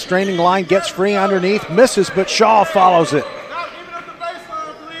left restraining line, gets free underneath, misses, but Shaw follows it.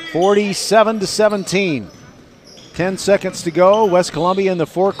 47-17. 10 seconds to go. West Columbia in the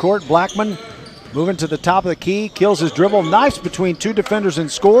forecourt. Blackman moving to the top of the key, kills his dribble, knifes between two defenders and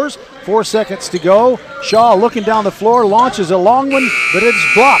scores. 4 seconds to go. Shaw looking down the floor, launches a long one, but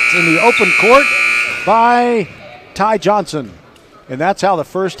it's blocked in the open court by Ty Johnson. And that's how the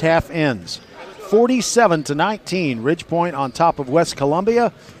first half ends. 47-19, Ridgepoint on top of West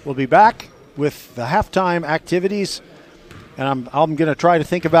Columbia. We'll be back with the halftime activities, and I'm going to try to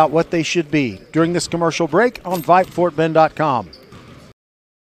think about what they should be during this commercial break on VypeFortBend.com.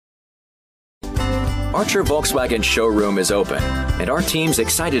 Archer Volkswagen showroom is open, and our team's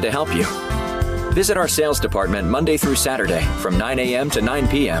excited to help you. Visit our sales department Monday through Saturday from 9 a.m. to 9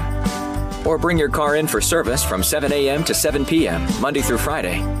 p.m. Or bring your car in for service from 7 a.m. to 7 p.m. Monday through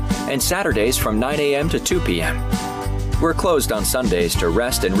Friday, and Saturdays from 9 a.m. to 2 p.m. We're closed on Sundays to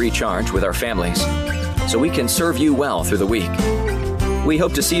rest and recharge with our families, so we can serve you well through the week. We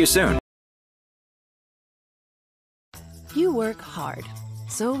hope to see you soon. You work hard,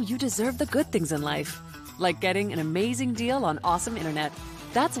 so you deserve the good things in life, like getting an amazing deal on awesome internet.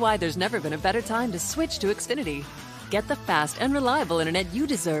 That's why there's never been a better time to switch to Xfinity. Get the fast and reliable internet you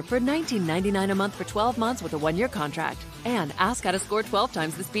deserve for $19.99 a month for 12 months with a 1-year contract. And ask how to score 12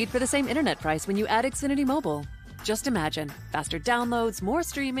 times the speed for the same internet price when you add Xfinity Mobile. Just imagine, faster downloads, more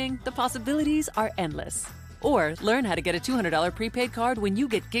streaming, the possibilities are endless. Or learn how to get a $200 prepaid card when you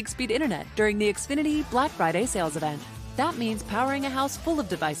get gig speed internet during the Xfinity Black Friday sales event. That means powering a house full of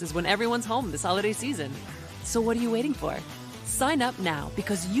devices when everyone's home this holiday season. So what are you waiting for? Sign up now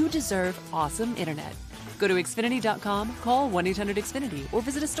because you deserve awesome internet. Go to Xfinity.com, call 1-800-XFINITY, or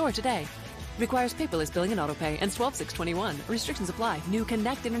visit a store today. Requires paperless billing and autopay. Ends 12/6/21. Restrictions apply. New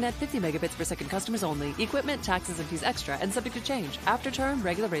Connect Internet 50 megabits per second customers only. Equipment, taxes, and fees extra and subject to change. After term,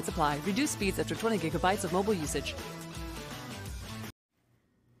 regular rates apply. Reduced speeds after 20 gigabytes of mobile usage.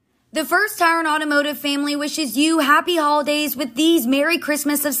 The First Tire and Automotive family wishes you happy holidays with these Merry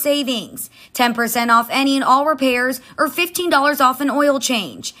Christmas of savings. 10% off any and all repairs or $15 off an oil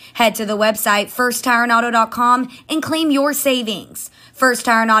change. Head to the website firsttireandauto.com and claim your savings. First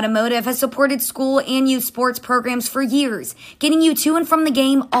Tire and Automotive has supported school and youth sports programs for years, getting you to and from the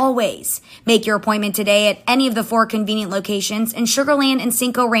game always. Make your appointment today at any of the 4 convenient locations in Sugar Land and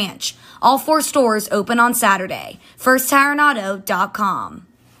Cinco Ranch. All 4 stores open on Saturday. firsttireandauto.com.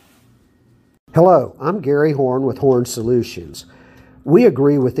 Hello, I'm Gary Horn with Horn Solutions. We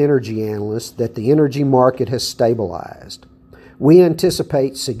agree with energy analysts that the energy market has stabilized. We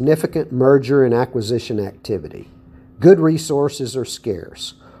anticipate significant merger and acquisition activity. Good resources are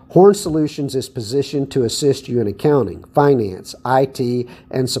scarce. Horn Solutions is positioned to assist you in accounting, finance, IT,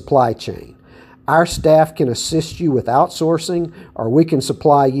 and supply chain. Our staff can assist you with outsourcing, or we can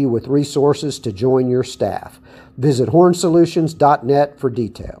supply you with resources to join your staff. Visit hornsolutions.net for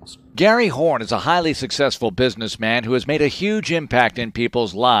details. Gary Horn is a highly successful businessman who has made a huge impact in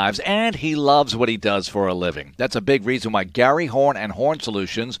people's lives, and he loves what he does for a living. That's a big reason why Gary Horn and Horn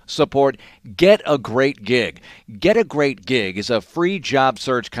Solutions support Get a Great Gig. Get a Great Gig is a free job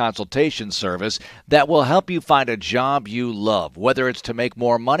search consultation service that will help you find a job you love, whether it's to make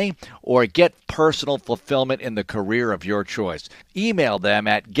more money or get personal fulfillment in the career of your choice. Email them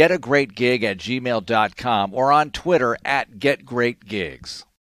at getagreatgig@gmail.com or on Twitter at getgreatgigs.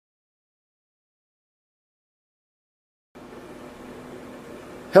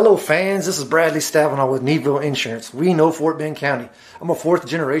 Hello fans, this is Bradley Stavanaugh with Needville Insurance. We know Fort Bend County. I'm a 4th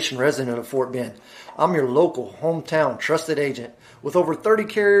generation resident of Fort Bend. I'm your local, hometown, trusted agent. With over 30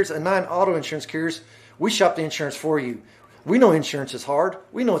 carriers and 9 auto insurance carriers, we shop the insurance for you. We know insurance is hard.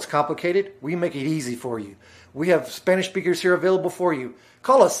 We know it's complicated. We make it easy for you. We have Spanish speakers here available for you.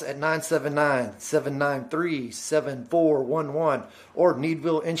 Call us at 979-793-7411 or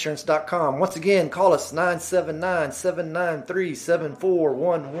needvilleinsurance.com. Once again, call us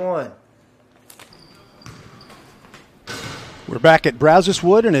 979-793-7411. We're back at Brazos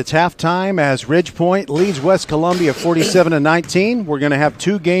Wood, and it's halftime as Ridgepoint leads West Columbia 47-19. We're going to have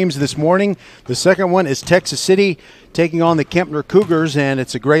 2 games this morning. The second one is Texas City taking on the Kempner Cougars, and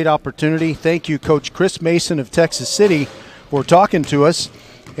it's a great opportunity. Thank you, Coach Chris Mason of Texas City, for talking to us.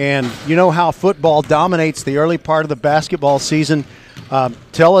 And you know how football dominates the early part of the basketball season.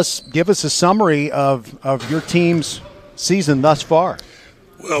 Give us a summary of your team's season thus far.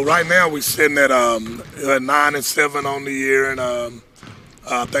 Well, right now we're sitting at 9-7 on the year, and I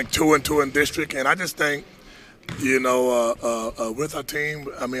think 2-2 in district. And I just think with our team.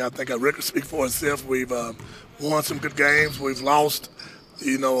 I mean, I think our record speaks for itself. We've won some good games. We've lost,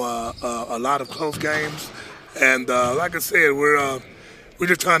 a lot of close games. And like I said, we're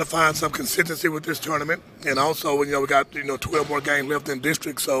just trying to find some consistency with this tournament. And also, we got 12 more games left in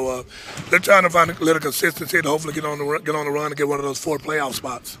district, so they're trying to find a little consistency to hopefully get on the run and get one of those 4 playoff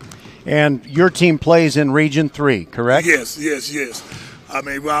spots. And your team plays in Region 3, correct? Yes. I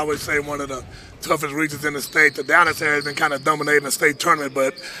mean, we always say one of the toughest regions in the state. The Dallas area has been kind of dominating the state tournament,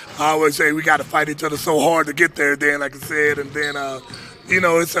 but I always say we got to fight each other so hard to get there. Then, like I said, and then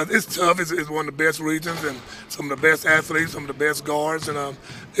it's tough. It's one of the best regions and some of the best athletes, some of the best guards, and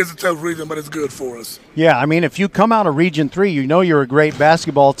it's a tough region, but it's good for us. Yeah, I mean, if you come out of Region 3, you're a great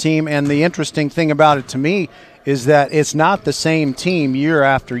basketball team, and the interesting thing about it to me is that it's not the same team year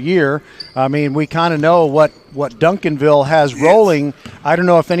after year. I mean, we kind of know what Duncanville has rolling. I don't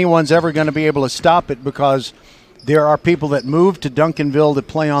know if anyone's ever going to be able to stop it because there are people that move to Duncanville to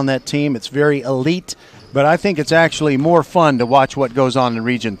play on that team. It's very elite. But I think it's actually more fun to watch what goes on in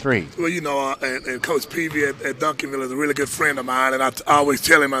Region 3. Well, and Coach Peavy at Duncanville is a really good friend of mine, and I always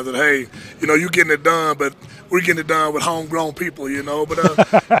tell him, I said, hey, you're getting it done, but we're getting it done with homegrown people, But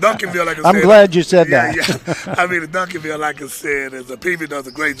Duncanville, like I said. I'm glad you said that. Yeah. I mean, Duncanville, like I said, Peavy does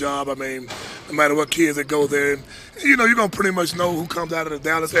a great job. I mean, no matter what kids that go there. And, you're going to pretty much know who comes out of the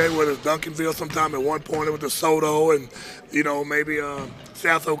Dallas area, whether it's Duncanville sometime at one point with the Soto and, maybe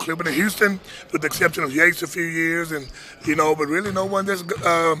South Oak Clipper in Houston, with the exception of Yates a few years, and but really no one just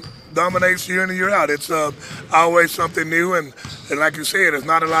dominates year in and year out. It's always something new, and like you said, there's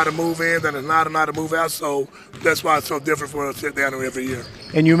not a lot of move in and there's not a lot of move out, so that's why it's so different for us to sit down here every year.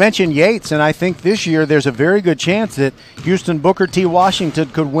 And you mentioned Yates, and I think this year there's a very good chance that Houston Booker T. Washington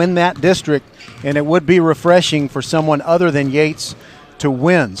could win that district, and it would be refreshing for someone other than Yates to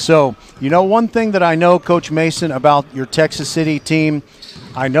win. So, one thing that I know, Coach Mason, about your Texas City team,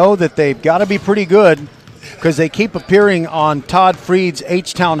 I know that they've got to be pretty good because they keep appearing on Todd Freed's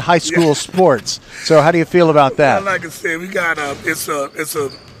H-Town High School Sports. So how do you feel about that? Well, like I said, we got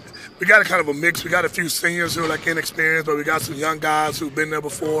we got a kind of a mix. We got a few seniors who are like inexperienced, but we got some young guys who've been there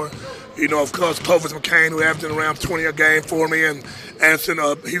before. Of course, Clovis McCain, who averaged around 20 a game for me, and Anson,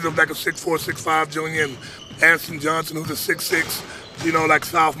 he's like a 6'4", 6'5" junior, and Anson Johnson, who's a 6'6", like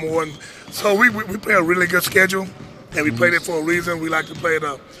sophomore. And so we play a really good schedule, and we played it for a reason. We like to play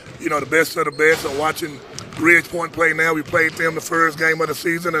the best of the best. So watching Ridgepoint play now, we played them the first game of the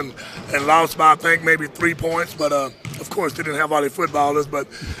season and lost by, I think, maybe 3 points. But, of course, they didn't have all their footballers. But,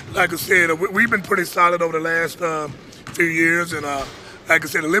 like I said, we've been pretty solid over the last few years. And, like I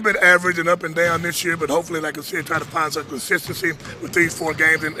said, a little bit average and up and down this year. But hopefully, like I said, try to find some consistency with these 4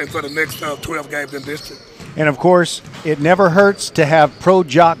 games and for the next 12 games in district. And, of course, it never hurts to have pro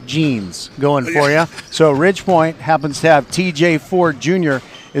jock genes going for you. So Ridgepoint happens to have T.J. Ford Jr.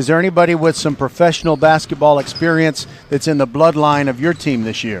 Is there anybody with some professional basketball experience that's in the bloodline of your team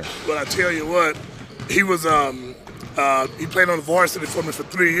this year? Well, I tell you what, he was he played on the varsity for me for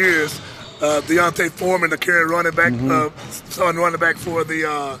 3 years. Deontay Foreman, the current running back, starting running back for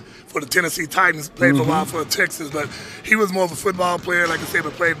the Tennessee Titans, played for a while for Texas, but he was more of a football player, like I said,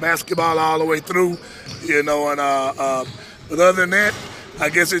 but played basketball all the way through, and but other than that, I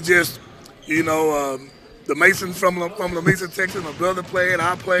guess it's just, the Masons from Lamesa, Texas, my brother played,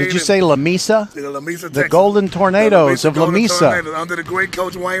 I played. Did you say Lamesa? Lamesa, Texas. The Golden Tornadoes of Lamesa. Under the great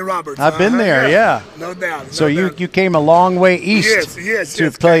coach Wayne Roberts. I've been there, yeah. No doubt. So you came a long way east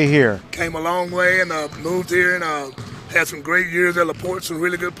to play here. Came a long way and moved here and had some great years at LaPorte, some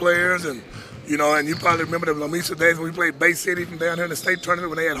really good players. And, and you probably remember the Lamesa days when we played Bay City from down here in the state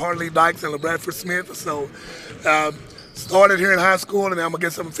tournament when they had Harley Dykes and LeBradford Smith. So started here in high school, and I'm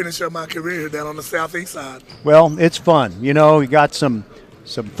going to finish up my career here down on the southeast side. Well, it's fun. You got some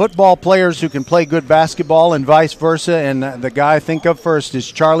football players who can play good basketball and vice versa, and the guy I think of first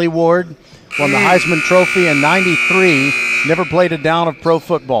is Charlie Ward, won the Heisman Trophy in '93, never played a down of pro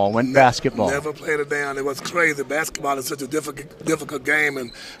football, went basketball. Never played a down. It was crazy. Basketball is such a difficult game,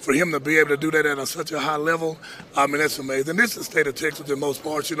 and for him to be able to do that at such a high level, I mean, that's amazing. This is the state of Texas in most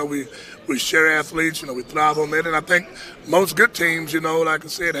parts. We share athletes, we thrive on that, and I think most good teams, like I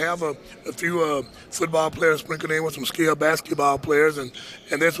said, have a few football players sprinkled in with some skilled basketball players, and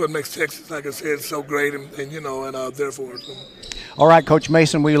that's what makes Texas, like I said, so great, and therefore. All right, Coach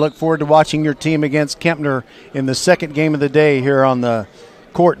Mason, we look forward to watching your team against Kempner in the second game of the day here on the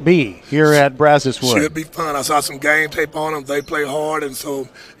Court B here at Brazos Wood. Should be fun. I saw some game tape on them. They play hard, and so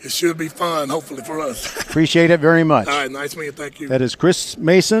it should be fun, hopefully, for us. Appreciate it very much. All right, nice meeting you. Thank you. That is Chris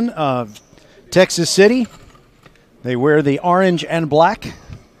Mason of Texas City. They wear the orange and black,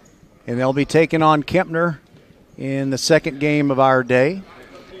 and they'll be taking on Kempner in the second game of our day.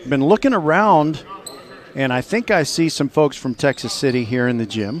 Been looking around, and I think I see some folks from Texas City here in the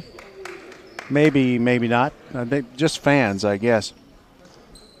gym. Maybe, maybe not. Just fans, I guess.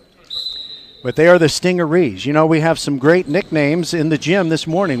 But they are the Stingarees. You know, we have some great nicknames in the gym this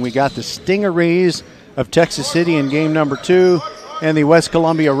morning. We got the Stingarees of Texas City in game number 2, and the West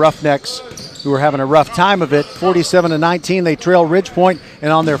Columbia Roughnecks, who are having a rough time of it. 47-19, they trail Ridgepoint,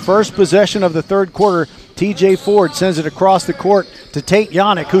 and on their first possession of the third quarter, TJ Ford sends it across the court to Tate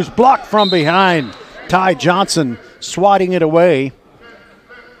Yannick, who's blocked from behind. Ty Johnson swatting it away.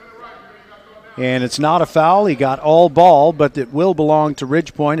 And it's not a foul. He got all ball, but it will belong to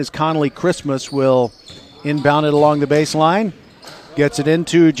Ridgepoint as Connolly Christmas will inbound it along the baseline. Gets it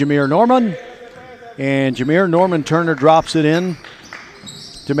into Jameer Norman. And Jameer Norman Turner drops it in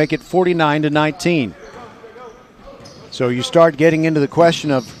to make it 49-19. So you start getting into the question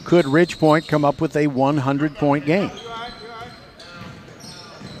of could Ridgepoint come up with a 100-point game?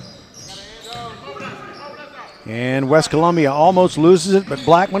 And West Columbia almost loses it, but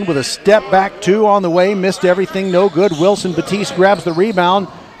Blackman with a step back 2 on the way, missed everything, no good. Wilson Batiste grabs the rebound.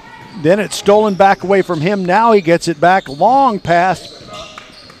 Then it's stolen back away from him. Now he gets it back, long pass.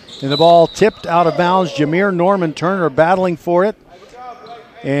 And the ball tipped out of bounds. Jameer Norman Turner battling for it.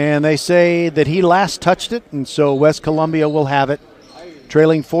 And they say that he last touched it, and so West Columbia will have it,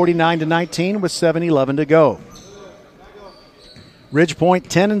 trailing 49-19 with 7:11 to go. Ridgepoint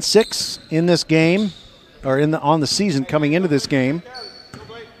 10-6 in this game. Or on the season coming into this game.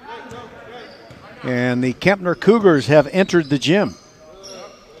 And the Kempner Cougars have entered the gym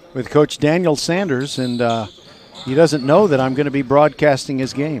with Coach Daniel Sanders, and he doesn't know that I'm going to be broadcasting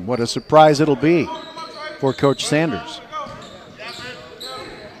his game. What a surprise it'll be for Coach Sanders.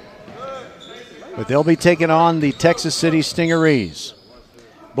 But they'll be taking on the Texas City Stingarees.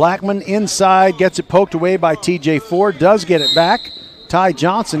 Blackman inside, gets it poked away by TJ Ford, does get it back. Ty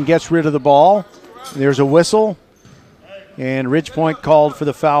Johnson gets rid of the ball. There's a whistle, and Ridgepoint called for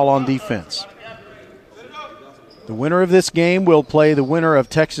the foul on defense. The winner of this game will play the winner of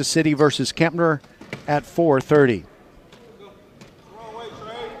Texas City versus Kempner at 4:30.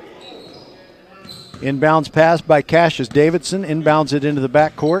 Inbounds pass by Cassius Davidson, inbounds it into the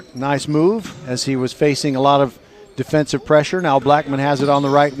backcourt. Nice move as he was facing a lot of defensive pressure. Now Blackman has it on the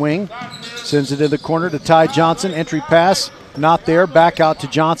right wing, sends it in the corner to Ty Johnson. Entry pass, not there, back out to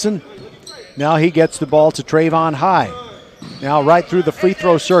Johnson. Now he gets the ball to Trayvon High. Now right through the free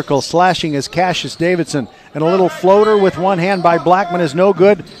throw circle, slashing is Cassius Davidson. And a little floater with one hand by Blackman is no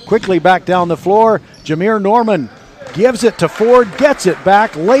good. Quickly back down the floor. Jameer Norman gives it to Ford, gets it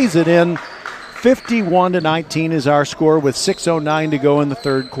back, lays it in. 51-19 is our score with 6:09 to go in the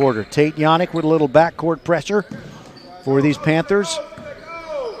third quarter. Tate Yannick with a little backcourt pressure for these Panthers.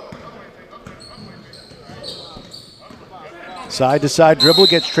 Side-to-side dribble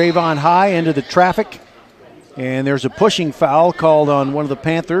gets Trayvon High into the traffic. And there's a pushing foul called on one of the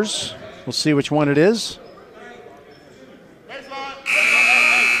Panthers. We'll see which one it is.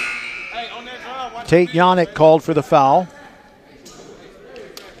 Tate Yannick called for the foul.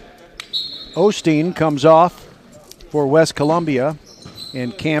 Osteen comes off for West Columbia.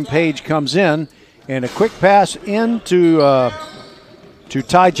 And Cam Page comes in. And a quick pass into to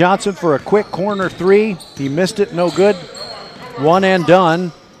Ty Johnson for a quick corner three. He missed it, no good. One and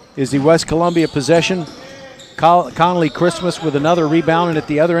done is the West Columbia possession. Connolly Christmas with another rebound, and at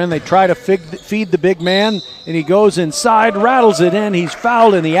the other end they try to feed the big man, and he goes inside, rattles it in. He's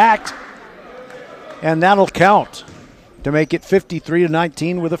fouled in the act, and that'll count to make it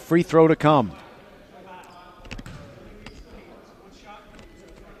 53-19 with a free throw to come.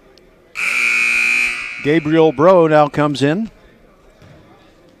 Gabriel Bro now comes in.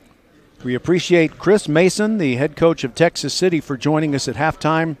 We appreciate Chris Mason, the head coach of Texas City, for joining us at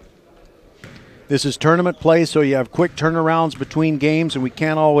halftime. This is tournament play, so you have quick turnarounds between games, and we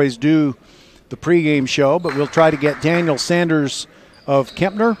can't always do the pregame show, but we'll try to get Daniel Sanders of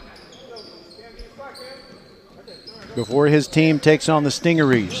Kempner before his team takes on the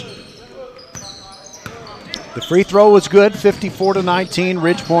Stingarees. The free throw was good, 54-19,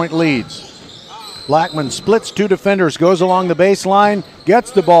 Ridgepoint leads. Blackman splits two defenders, goes along the baseline,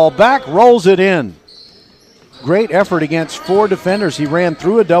 gets the ball back, rolls it in. Great effort against four defenders. He ran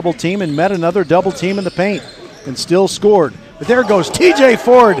through a double team and met another double team in the paint and still scored. But there goes TJ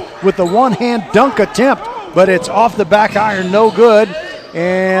Ford with the one-hand dunk attempt, but it's off the back iron, no good.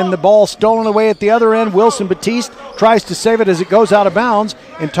 And the ball stolen away at the other end. Wilson Batiste tries to save it as it goes out of bounds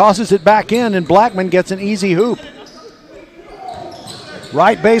and tosses it back in, and Blackman gets an easy hoop.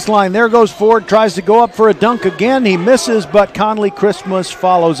 Right baseline, there goes Ford, tries to go up for a dunk again. He misses, but Connolly Christmas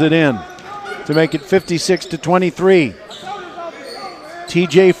follows it in. to make it 56-23.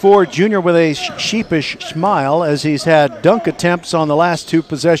 TJ Ford Jr. with a sheepish smile as he's had dunk attempts on the last two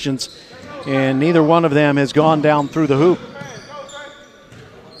possessions, and neither one of them has gone down through the hoop.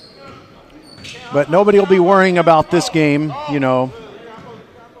 But nobody will be worrying about this game, in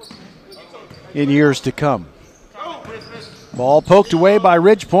years to come. Ball poked away by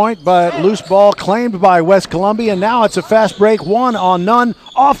Ridge Point, but loose ball claimed by West Columbia. Now it's a fast break, 1 on none,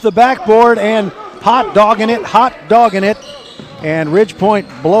 off the backboard, and hot dogging it. And Ridge Point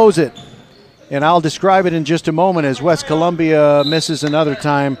blows it. And I'll describe it in just a moment as West Columbia misses another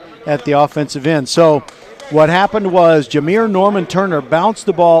time at the offensive end. So what happened was Jameer Norman Turner bounced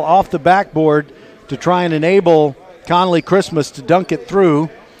the ball off the backboard to try and enable Conley Christmas to dunk it through,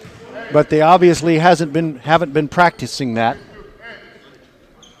 but they obviously haven't been practicing that.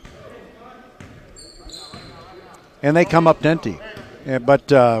 And they come up empty.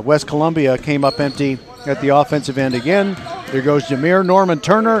 But West Columbia came up empty at the offensive end again. There goes Jameer Norman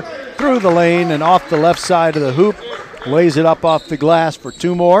Turner through the lane and off the left side of the hoop. Lays it up off the glass for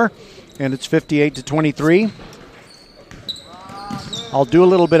 2 more, and it's 58-23. I'll do a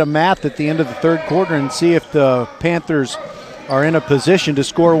little bit of math at the end of the third quarter and see if the Panthers are in a position to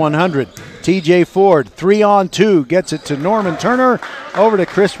score 100. TJ Ford, 3 on 2, gets it to Norman Turner, over to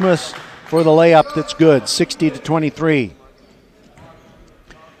Christmas for the layup that's good, 60-23.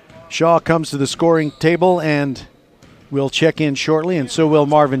 Shaw comes to the scoring table and will check in shortly, and so will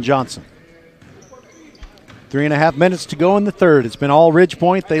Marvin Johnson. 3.5 minutes to go in the third. It's been all Ridge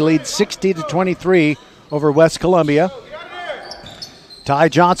Point. They lead 60-23 over West Columbia. Ty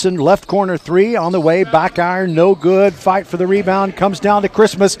Johnson, left corner 3 on the way. Back iron, no good. Fight for the rebound. Comes down to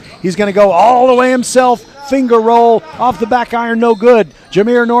Christmas. He's going to go all the way himself. Finger roll off the back iron, no good.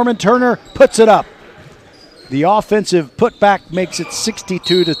 Jameer Norman Turner puts it up. The offensive putback makes it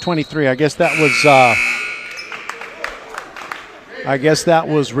 62-23. I guess that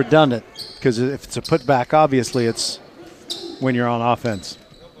was redundant, because if it's a putback, obviously it's when you're on offense.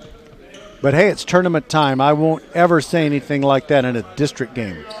 But hey, it's tournament time. I won't ever say anything like that in a district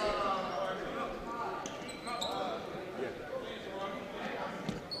game.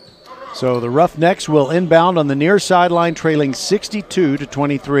 So the Roughnecks will inbound on the near sideline, trailing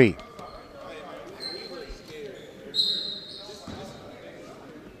 62-23.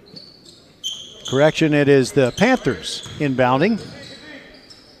 Correction, it is the Panthers inbounding.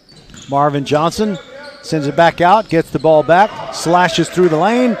 Marvin Johnson sends it back out, gets the ball back, slashes through the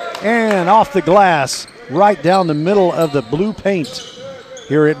lane, and off the glass, right down the middle of the blue paint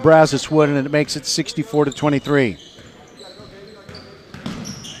here at Brazos Wood, and it makes it 64-23.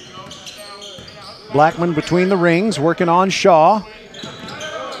 Blackman between the rings, working on Shaw.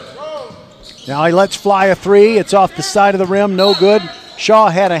 Now he lets fly a 3. It's off the side of the rim, no good. Shaw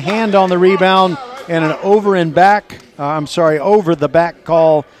had a hand on the rebound and an over the back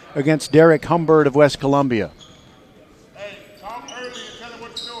call against Derek Humbert of West Columbia. Hey, talk early and tell him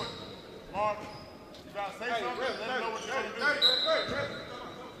what you're doing. Marvin, you gotta say something, let him know what you're gonna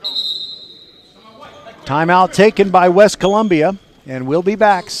do. Timeout taken by West Columbia, and we'll be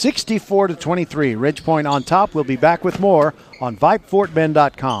back 64-23. Ridge Point on top. We'll be back with more on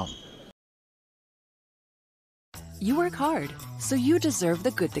VypeFortBend.com. You work hard, so you deserve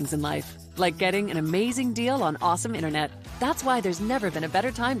the good things in life, like getting an amazing deal on awesome internet. That's why there's never been a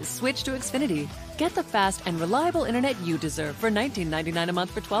better time to switch to Xfinity. Get the fast and reliable internet you deserve for $19.99 a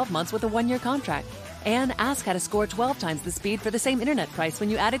month for 12 months with a 1-year contract. And ask how to score 12 times the speed for the same internet price when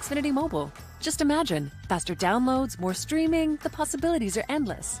you add Xfinity Mobile. Just imagine, faster downloads, more streaming, the possibilities are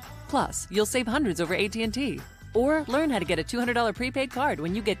endless. Plus, you'll save hundreds over AT&T. Or learn how to get a $200 prepaid card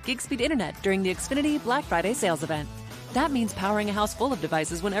when you get gig speed internet during the Xfinity Black Friday sales event. That means powering a house full of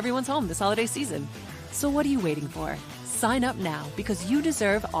devices when everyone's home this holiday season. So what are you waiting for? Sign up now because you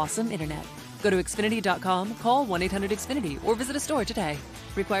deserve awesome internet. Go to Xfinity.com, call 1-800-XFINITY, or visit a store today.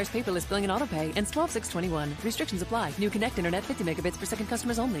 Requires paperless billing and autopay, and 12/6/21. Restrictions apply. New Connect Internet 50 megabits per second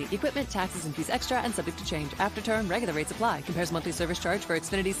customers only. Equipment, taxes, and fees extra and subject to change. After term, regular rates apply. Compares monthly service charge for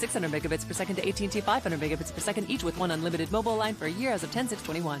Xfinity 600 megabits per second to AT&T 500 megabits per second, each with 1 unlimited mobile line for a year as of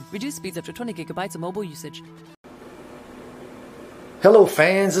 10/6/21. Reduced speeds up to 20 gigabytes of mobile usage. Hello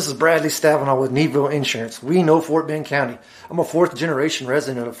fans, this is Bradley Stavanaugh with Needville Insurance. We know Fort Bend County. I'm a 4th generation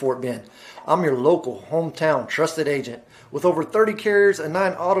resident of Fort Bend. I'm your local, hometown, trusted agent. With over 30 carriers and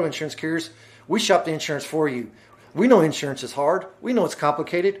 9 auto insurance carriers, we shop the insurance for you. We know insurance is hard. We know it's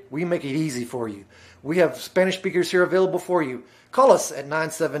complicated. We make it easy for you. We have Spanish speakers here available for you. Call us at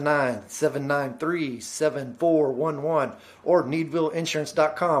 979-793-7411 or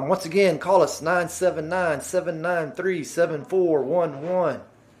needvilleinsurance.com. Once again, call us 979-793-7411.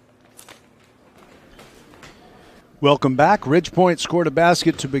 Welcome back. Ridgepoint scored a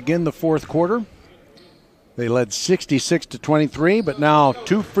basket to begin the fourth quarter. They led 66-23, but now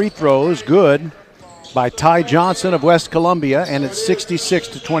 2 free throws good by Ty Johnson of West Columbia, and it's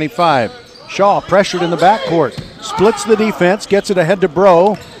 66-25. Shaw pressured in the backcourt, splits the defense, gets it ahead to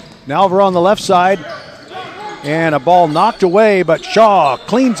Bro. Now over on the left side, and a ball knocked away, but Shaw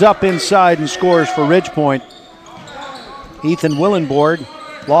cleans up inside and scores for Ridgepoint. Ethan Willenborg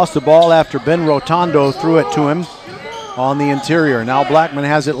lost the ball after Ben Rotondo threw it to him on the interior. Now Blackman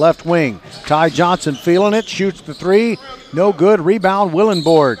has it left wing. Ty Johnson feeling it, shoots the 3. No good. Rebound,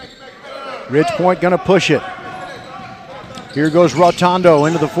 Willenborg. Ridgepoint going to push it. Here goes Rotondo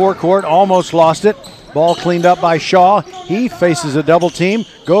into the forecourt. Almost lost it. Ball cleaned up by Shaw. He faces a double team.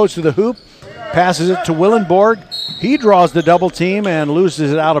 Goes to the hoop. Passes it to Willenborg. He draws the double team and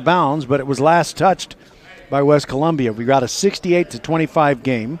loses it out of bounds, but it was last touched by West Columbia. We got a 68-25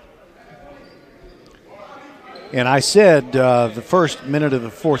 game. And I said the first minute of the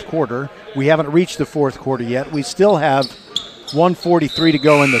fourth quarter, we haven't reached the fourth quarter yet. We still have 1:43 to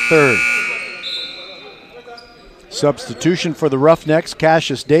go in the third. Substitution for the Roughnecks.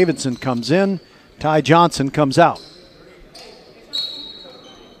 Cassius Davidson comes in. Ty Johnson comes out.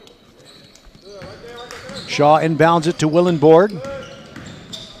 Shaw inbounds it to Willenborg.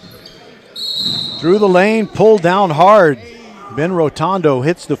 Through the lane, pulled down hard. Ben Rotondo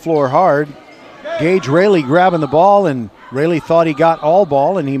hits the floor hard. Gage Raley grabbing the ball, and Raley thought he got all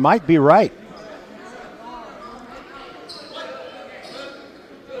ball, and he might be right.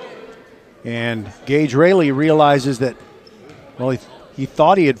 And Gage Raley realizes that, well, he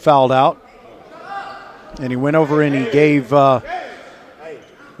thought he had fouled out, and he went over and he gave one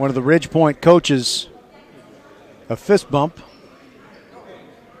of the Ridgepoint coaches a fist bump.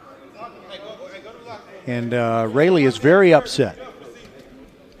 And Raley is very upset.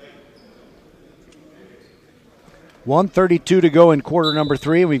 1:32 to go in quarter number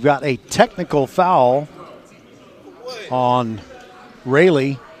 3. We've got a technical foul on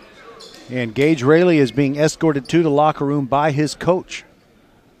Raley. And Gage Raley is being escorted to the locker room by his coach.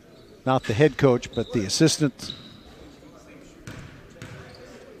 Not the head coach, but the assistant.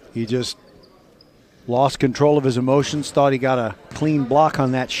 He just lost control of his emotions, thought he got a clean block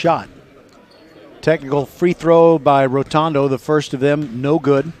on that shot. Technical free throw by Rotondo, the first of them, no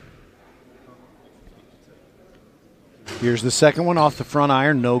good. Here's the second one off the front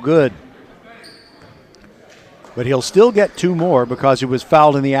iron, no good. But he'll still get 2 more because he was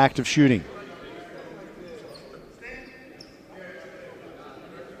fouled in the act of shooting.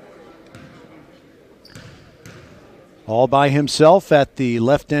 All by himself at the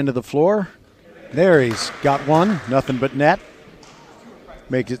left end of the floor. There, he's got one, nothing but net.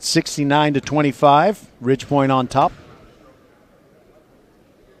 Makes it 69-25, Ridgepoint on top.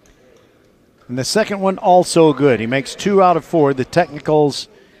 And the second one also good. He makes 2 out of 4, the technicals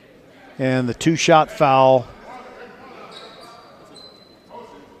and the 2-shot foul.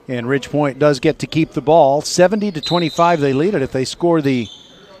 And Ridgepoint does get to keep the ball. 70-25 they lead it. If they score the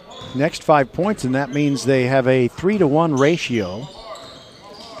next 5 points, and that means they have a 3-to-1 ratio.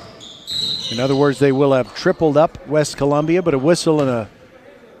 In other words, they will have tripled up West Columbia, but a whistle and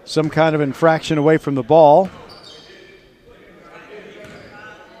some kind of infraction away from the ball.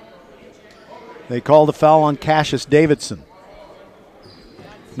 They call the foul on Cassius Davidson.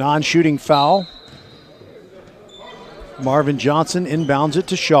 Non-shooting foul. Marvin Johnson inbounds it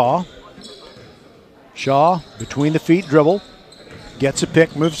to Shaw. Shaw, between the feet dribble. Gets a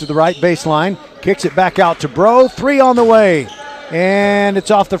pick, moves to the right baseline. Kicks it back out to Bro. 3 on the way. And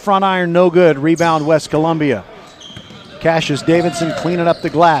it's off the front iron, no good. Rebound West Columbia. Cassius Davidson cleaning up the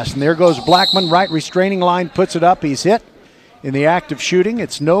glass. And there goes Blackman, right restraining line, puts it up. He's hit in the act of shooting.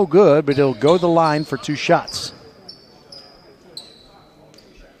 It's no good, but he'll go to the line for 2 shots.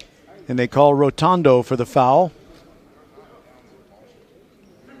 And they call Rotondo for the foul.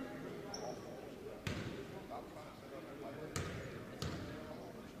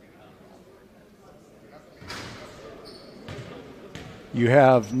 You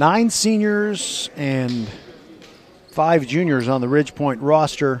have 9 seniors and 5 juniors on the Ridgepoint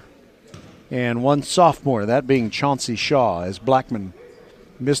roster, and 1 sophomore, that being Chauncey Shaw, as Blackman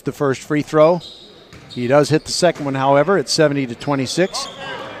missed the first free throw. He does hit the second one, however. It's 70-26.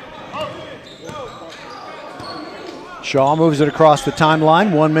 Shaw moves it across the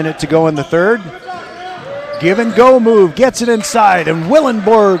timeline. 1 minute to go in the third. Give and go move, gets it inside, and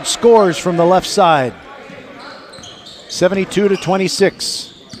Willenborg scores from the left side.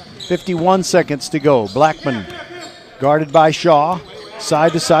 72-26. 51 seconds to go. Blackman guarded by Shaw.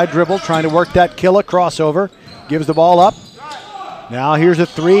 Side-to-side dribble, trying to work that killer crossover. Gives the ball up. Now here's a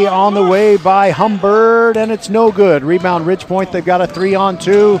three on the way by Humbird, and it's no good. Rebound Ridge Point. They've got a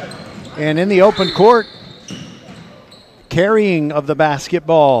 3-on-2. And in the open court, carrying of the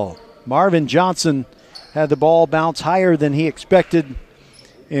basketball. Marvin Johnson had the ball bounce higher than he expected.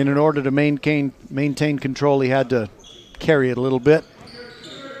 And in order to maintain control, he had to carry it a little bit.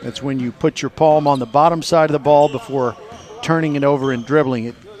 That's when you put your palm on the bottom side of the ball before turning it over and dribbling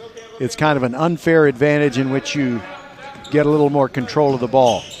it. It's kind of an unfair advantage in which you get a little more control of the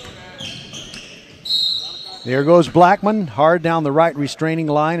ball. There goes Blackman, hard down the right restraining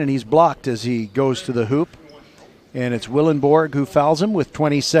line, and he's blocked as he goes to the hoop. And it's Willenborg who fouls him with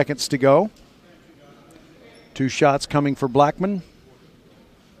 20 seconds to go. 2 shots coming for Blackman.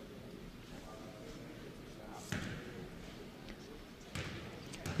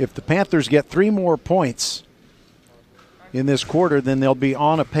 If the Panthers get 3 more points in this quarter, then they'll be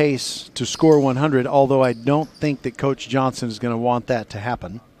on a pace to score 100, although I don't think that Coach Johnson is going to want that to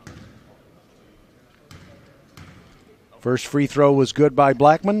happen. First free throw was good by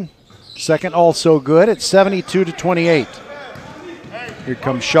Blackman. Second also good at 72-28. Here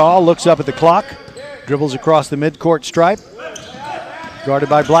comes Shaw, looks up at the clock, dribbles across the midcourt stripe. Guarded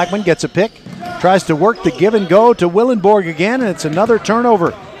by Blackman, gets a pick, tries to work the give and go to Willenborg again, and it's another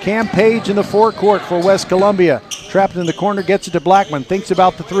turnover. Cam Page in the forecourt for West Columbia. Trapped in the corner, gets it to Blackman, thinks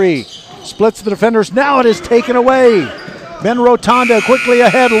about the three. Splits the defenders, now it is taken away. Ben Rotonda quickly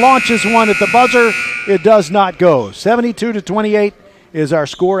ahead, launches one at the buzzer. It does not go. 72-28 is our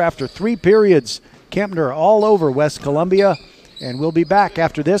score after 3 periods. Kempner all over West Columbia. And we'll be back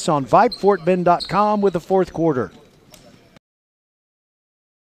after this on VypeFortBend.com with the 4th quarter.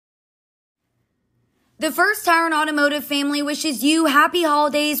 The First Tire and Automotive family wishes you happy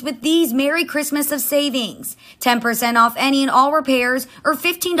holidays with these Merry Christmas of savings. 10% off any and all repairs or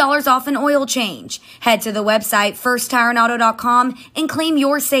 $15 off an oil change. Head to the website firsttireandauto.com and claim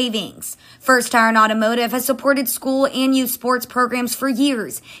your savings. First Tire and Automotive has supported school and youth sports programs for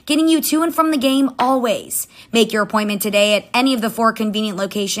years, getting you to and from the game always. Make your appointment today at any of the 4 convenient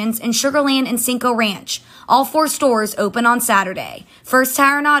locations in Sugar Land and Cinco Ranch. All 4 stores open on Saturday.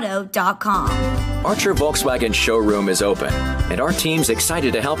 FirstTireandAuto.com. Archer Volkswagen showroom is open, and our team's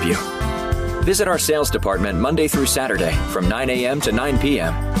excited to help you. Visit our sales department Monday through Saturday from 9 a.m. to 9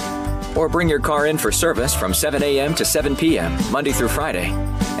 p.m. Or bring your car in for service from 7 a.m. to 7 p.m. Monday through Friday,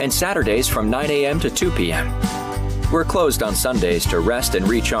 and Saturdays from 9 a.m. to 2 p.m. We're closed on Sundays to rest and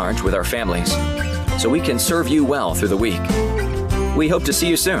recharge with our families, so we can serve you well through the week. We hope to see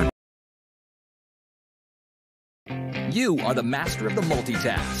you soon. You are the master of the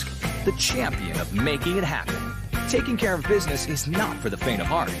multitask, the champion of making it happen. Taking care of business is not for the faint of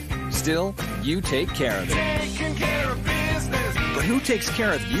heart. Still, you take care of it. Taking care of business. But who takes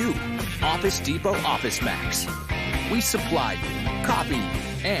care of you? Office Depot Office Max. We supply you, copy you,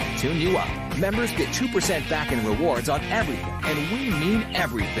 and tune you up. Members get 2% back in rewards on everything, and we mean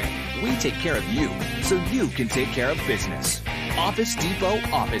everything. We take care of you, so you can take care of business. Office Depot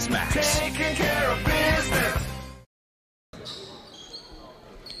Office Max. Taking care of business.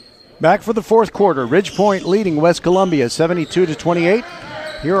 Back for the 4th quarter. Ridge Point leading West Columbia 72-28.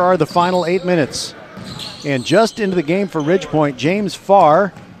 Here are the final 8 minutes. And just into the game for Ridge Point, James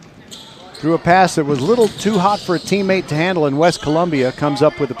Farr threw a pass that was a little too hot for a teammate to handle, and West Columbia comes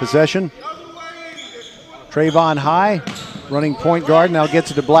up with the possession. Trayvon High, running point guard, now gets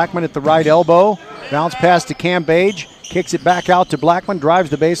it to Blackman at the right elbow. Bounce pass to Cam Page, kicks it back out to Blackman,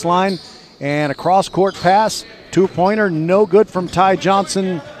 drives the baseline, and a cross-court pass. 2-pointer, no good from Ty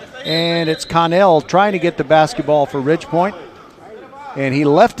Johnson. And it's Connell trying to get the basketball for Ridge Point. And he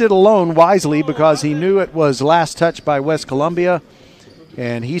left it alone wisely because he knew it was last touch by West Columbia.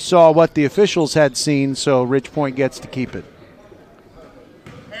 And he saw what the officials had seen, so Ridge Point gets to keep it.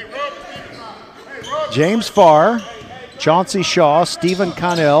 James Farr, Chauncey Shaw, Stephen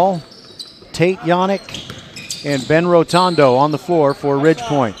Connell, Tate Yannick, and Ben Rotondo on the floor for Ridge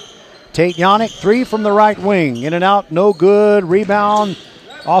Point. Tate Yannick, 3 from the right wing. In and out, no good. Rebound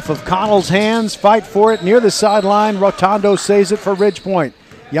off of Connell's hands, fight for it near the sideline. Rotondo saves it for Ridge Point.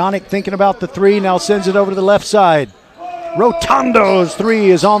 Yannick thinking about the 3, now sends it over to the left side. Rotondo's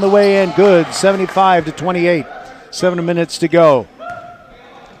 3 is on the way in, good, 75-28. 7 minutes to go.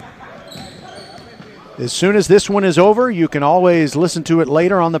 As soon as this one is over, you can always listen to it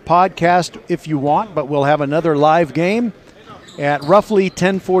later on the podcast if you want, but we'll have another live game at roughly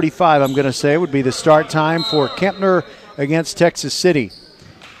 10:45, I'm going to say, would be the start time for Kempner against Texas City.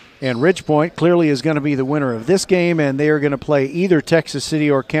 And Ridge Point clearly is going to be the winner of this game, and they are going to play either Texas City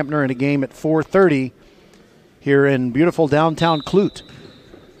or Kempner in a game at 4:30 here in beautiful downtown Clute.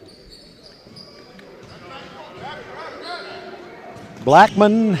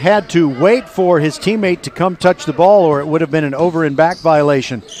 Blackman had to wait for his teammate to come touch the ball, or it would have been an over and back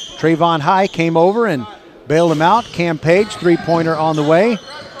violation. Trayvon High came over and bailed him out. Cam Page, three-pointer on the way.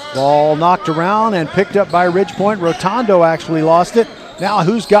 Ball knocked around and picked up by Ridgepoint. Rotondo actually lost it. Now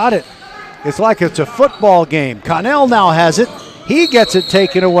who's got it? It's like it's a football game. Connell now has it. He gets it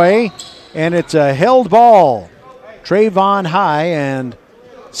taken away, and it's a held ball. Trayvon High and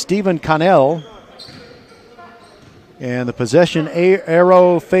Stephen Connell. And the possession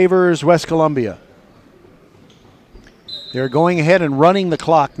arrow favors West Columbia. They're going ahead and running the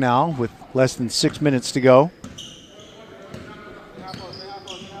clock now with less than 6 minutes to go.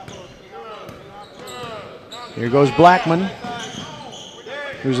 Here goes Blackman,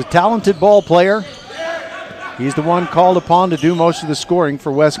 who's a talented ball player. He's the one called upon to do most of the scoring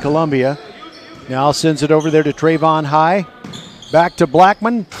for West Columbia. Now sends it over there to Trayvon High. Back to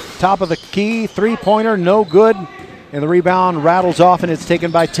Blackman, top of the key, three-pointer, no good. And the rebound rattles off, and it's taken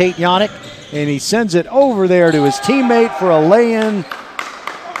by Tate Yannick. And he sends it over there to his teammate for a lay-in.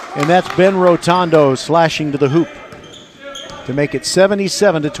 And that's Ben Rotondo slashing to the hoop to make it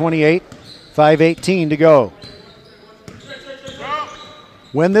 77-28, 5:18 to go.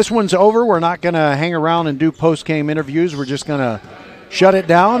 When this one's over, we're not going to hang around and do post-game interviews. We're just going to shut it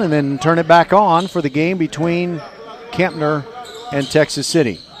down and then turn it back on for the game between Kempner and Texas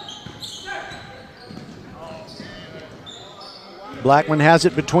City. Blackman has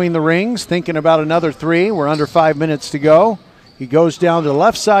it between the rings, thinking about another three. We're under 5 minutes to go. He goes down to the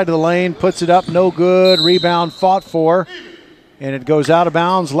left side of the lane, puts it up, no good. Rebound fought for, and it goes out of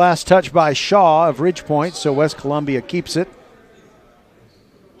bounds. Last touch by Shaw of Ridgepoint, so West Columbia keeps it.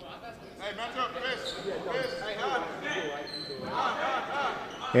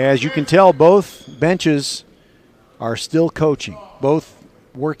 As you can tell, both benches are still coaching, both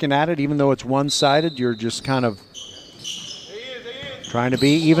working at it. Even though it's one-sided, you're just kind of trying to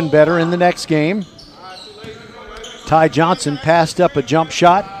be even better in the next game. Ty Johnson passed up a jump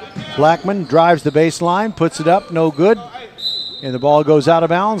shot. Blackman drives the baseline, puts it up, no good. And the ball goes out of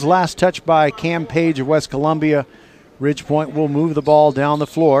bounds. Last touch by Cam Page of West Columbia. Ridgepoint will move the ball down the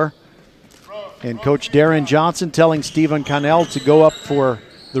floor. And Coach Darren Johnson telling Stephen Connell to go up for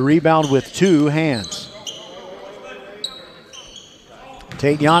the rebound with two hands.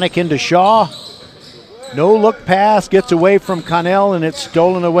 Tate Yannick into Shaw. No look pass, gets away from Connell, and it's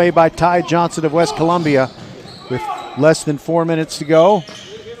stolen away by Ty Johnson of West Columbia with less than 4 minutes to go.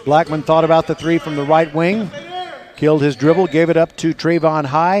 Blackman thought about the three from the right wing, killed his dribble, gave it up to Trayvon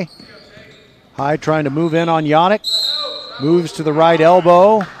High. High trying to move in on Yannick, moves to the right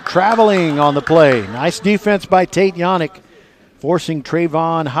elbow, traveling on the play. Nice defense by Tate Yannick, forcing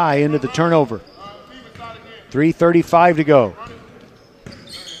Trayvon High into the turnover. 3:35 to go.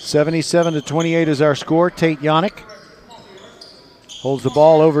 77-28 is our score. Tate Yannick holds the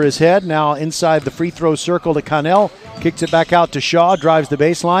ball over his head. Now inside the free throw circle to Connell. Kicks it back out to Shaw. Drives the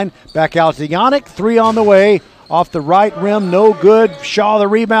baseline. Back out to Yannick. Three on the way. Off the right rim. No good. Shaw the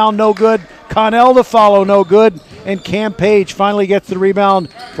rebound. No good. Connell the follow. No good. And Cam Page finally gets the rebound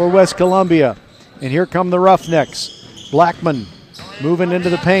for West Columbia. And here come the Roughnecks. Blackman moving into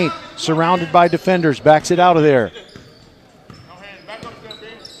the paint. Surrounded by defenders. Backs it out of there.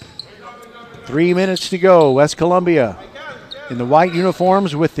 3 minutes to go. West Columbia in the white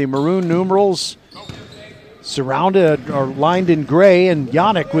uniforms with the maroon numerals, surrounded or lined in gray, and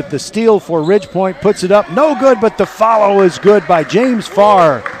Yannick with the steal for Ridgepoint puts it up. No good, but the follow is good by James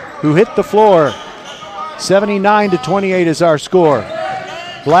Farr, who hit the floor. 79-28 is our score.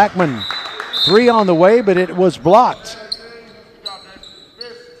 Blackman, three on the way, but it was blocked.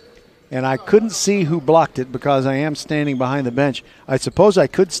 And I couldn't see who blocked it because I am standing behind the bench. I suppose I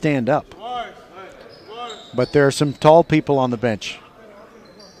could stand up, but there are some tall people on the bench.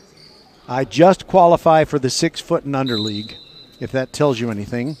 I just qualify for the 6 foot and under league, if that tells you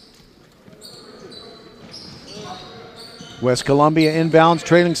anything. West Columbia inbounds,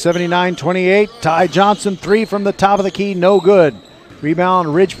 trailing 79-28. Ty Johnson, three from the top of the key, no good. Rebound,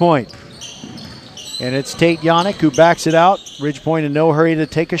 Ridgepoint. And it's Tate Yannick who backs it out. Ridgepoint in no hurry to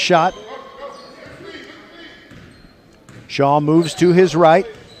take a shot. Shaw moves to his right.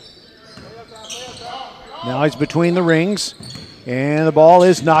 Now he's between the rings. And the ball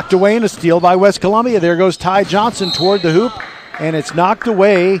is knocked away, and a steal by West Columbia. There goes Ty Johnson toward the hoop, and it's knocked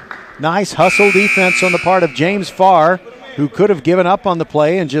away. Nice hustle defense on the part of James Farr, who could have given up on the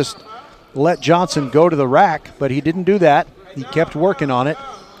play and just let Johnson go to the rack, but he didn't do that. He kept working on it.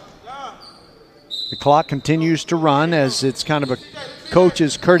 The clock continues to run, as it's kind of a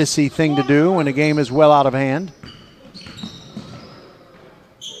coach's courtesy thing to do when a game is well out of hand.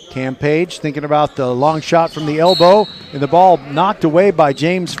 Cam Page thinking about the long shot from the elbow, and the ball knocked away by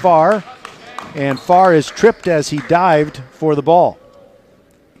James Farr, and Farr is tripped as he dived for the ball.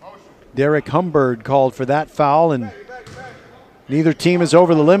 Derek Humbird called for that foul, and neither team is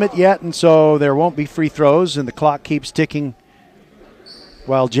over the limit yet, and so there won't be free throws, and the clock keeps ticking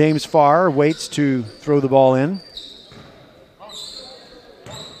while James Farr waits to throw the ball in.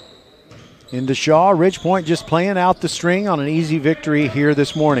 Into Shaw. Ridgepoint just playing out the string on an easy victory here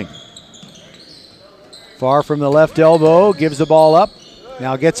this morning. Farr from the left elbow, gives the ball up.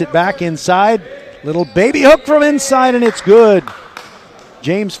 Now gets it back inside. Little baby hook from inside, and it's good.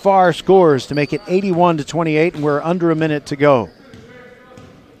 James Farr scores to make it 81-28, and we're under a minute to go.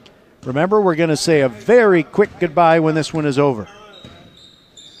 Remember, we're going to say a very quick goodbye when this one is over.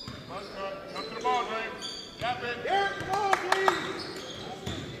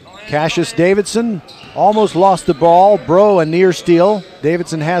 Cassius Davidson almost lost the ball. Bro, a near steal.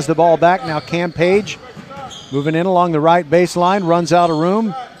 Davidson has the ball back. Now Cam Page moving in along the right baseline, runs out of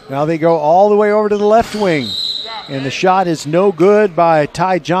room. Now they go all the way over to the left wing. And the shot is no good by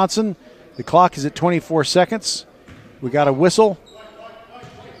Ty Johnson. The clock is at 24 seconds. We got a whistle.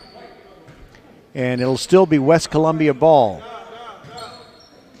 And it'll still be West Columbia ball.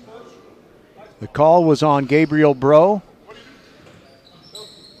 The call was on Gabriel Bro.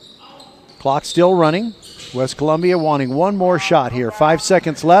 Clock still running. West Columbia wanting one more shot here. 5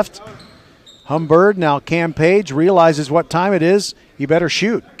 seconds left. Humbird, now Cam Page, realizes what time it is. He better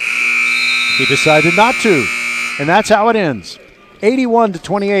shoot. He decided not to. And that's how it ends.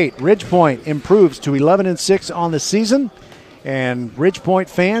 81-28. Ridgepoint improves to 11-6 on the season. And Ridgepoint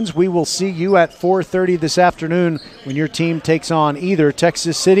fans, we will see you at 4:30 this afternoon when your team takes on either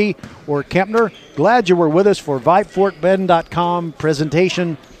Texas City or Kempner. Glad you were with us for VypeFortBend.com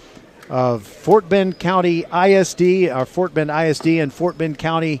presentation of Fort Bend County ISD, our Fort Bend ISD and Fort Bend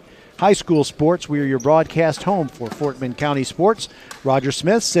County High School sports. We are your broadcast home for Fort Bend County sports. Roger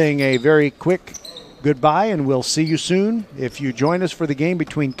Smith saying a very quick goodbye, and we'll see you soon if you join us for the game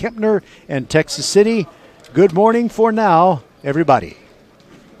between Kempner and Texas City. Good morning for now, everybody.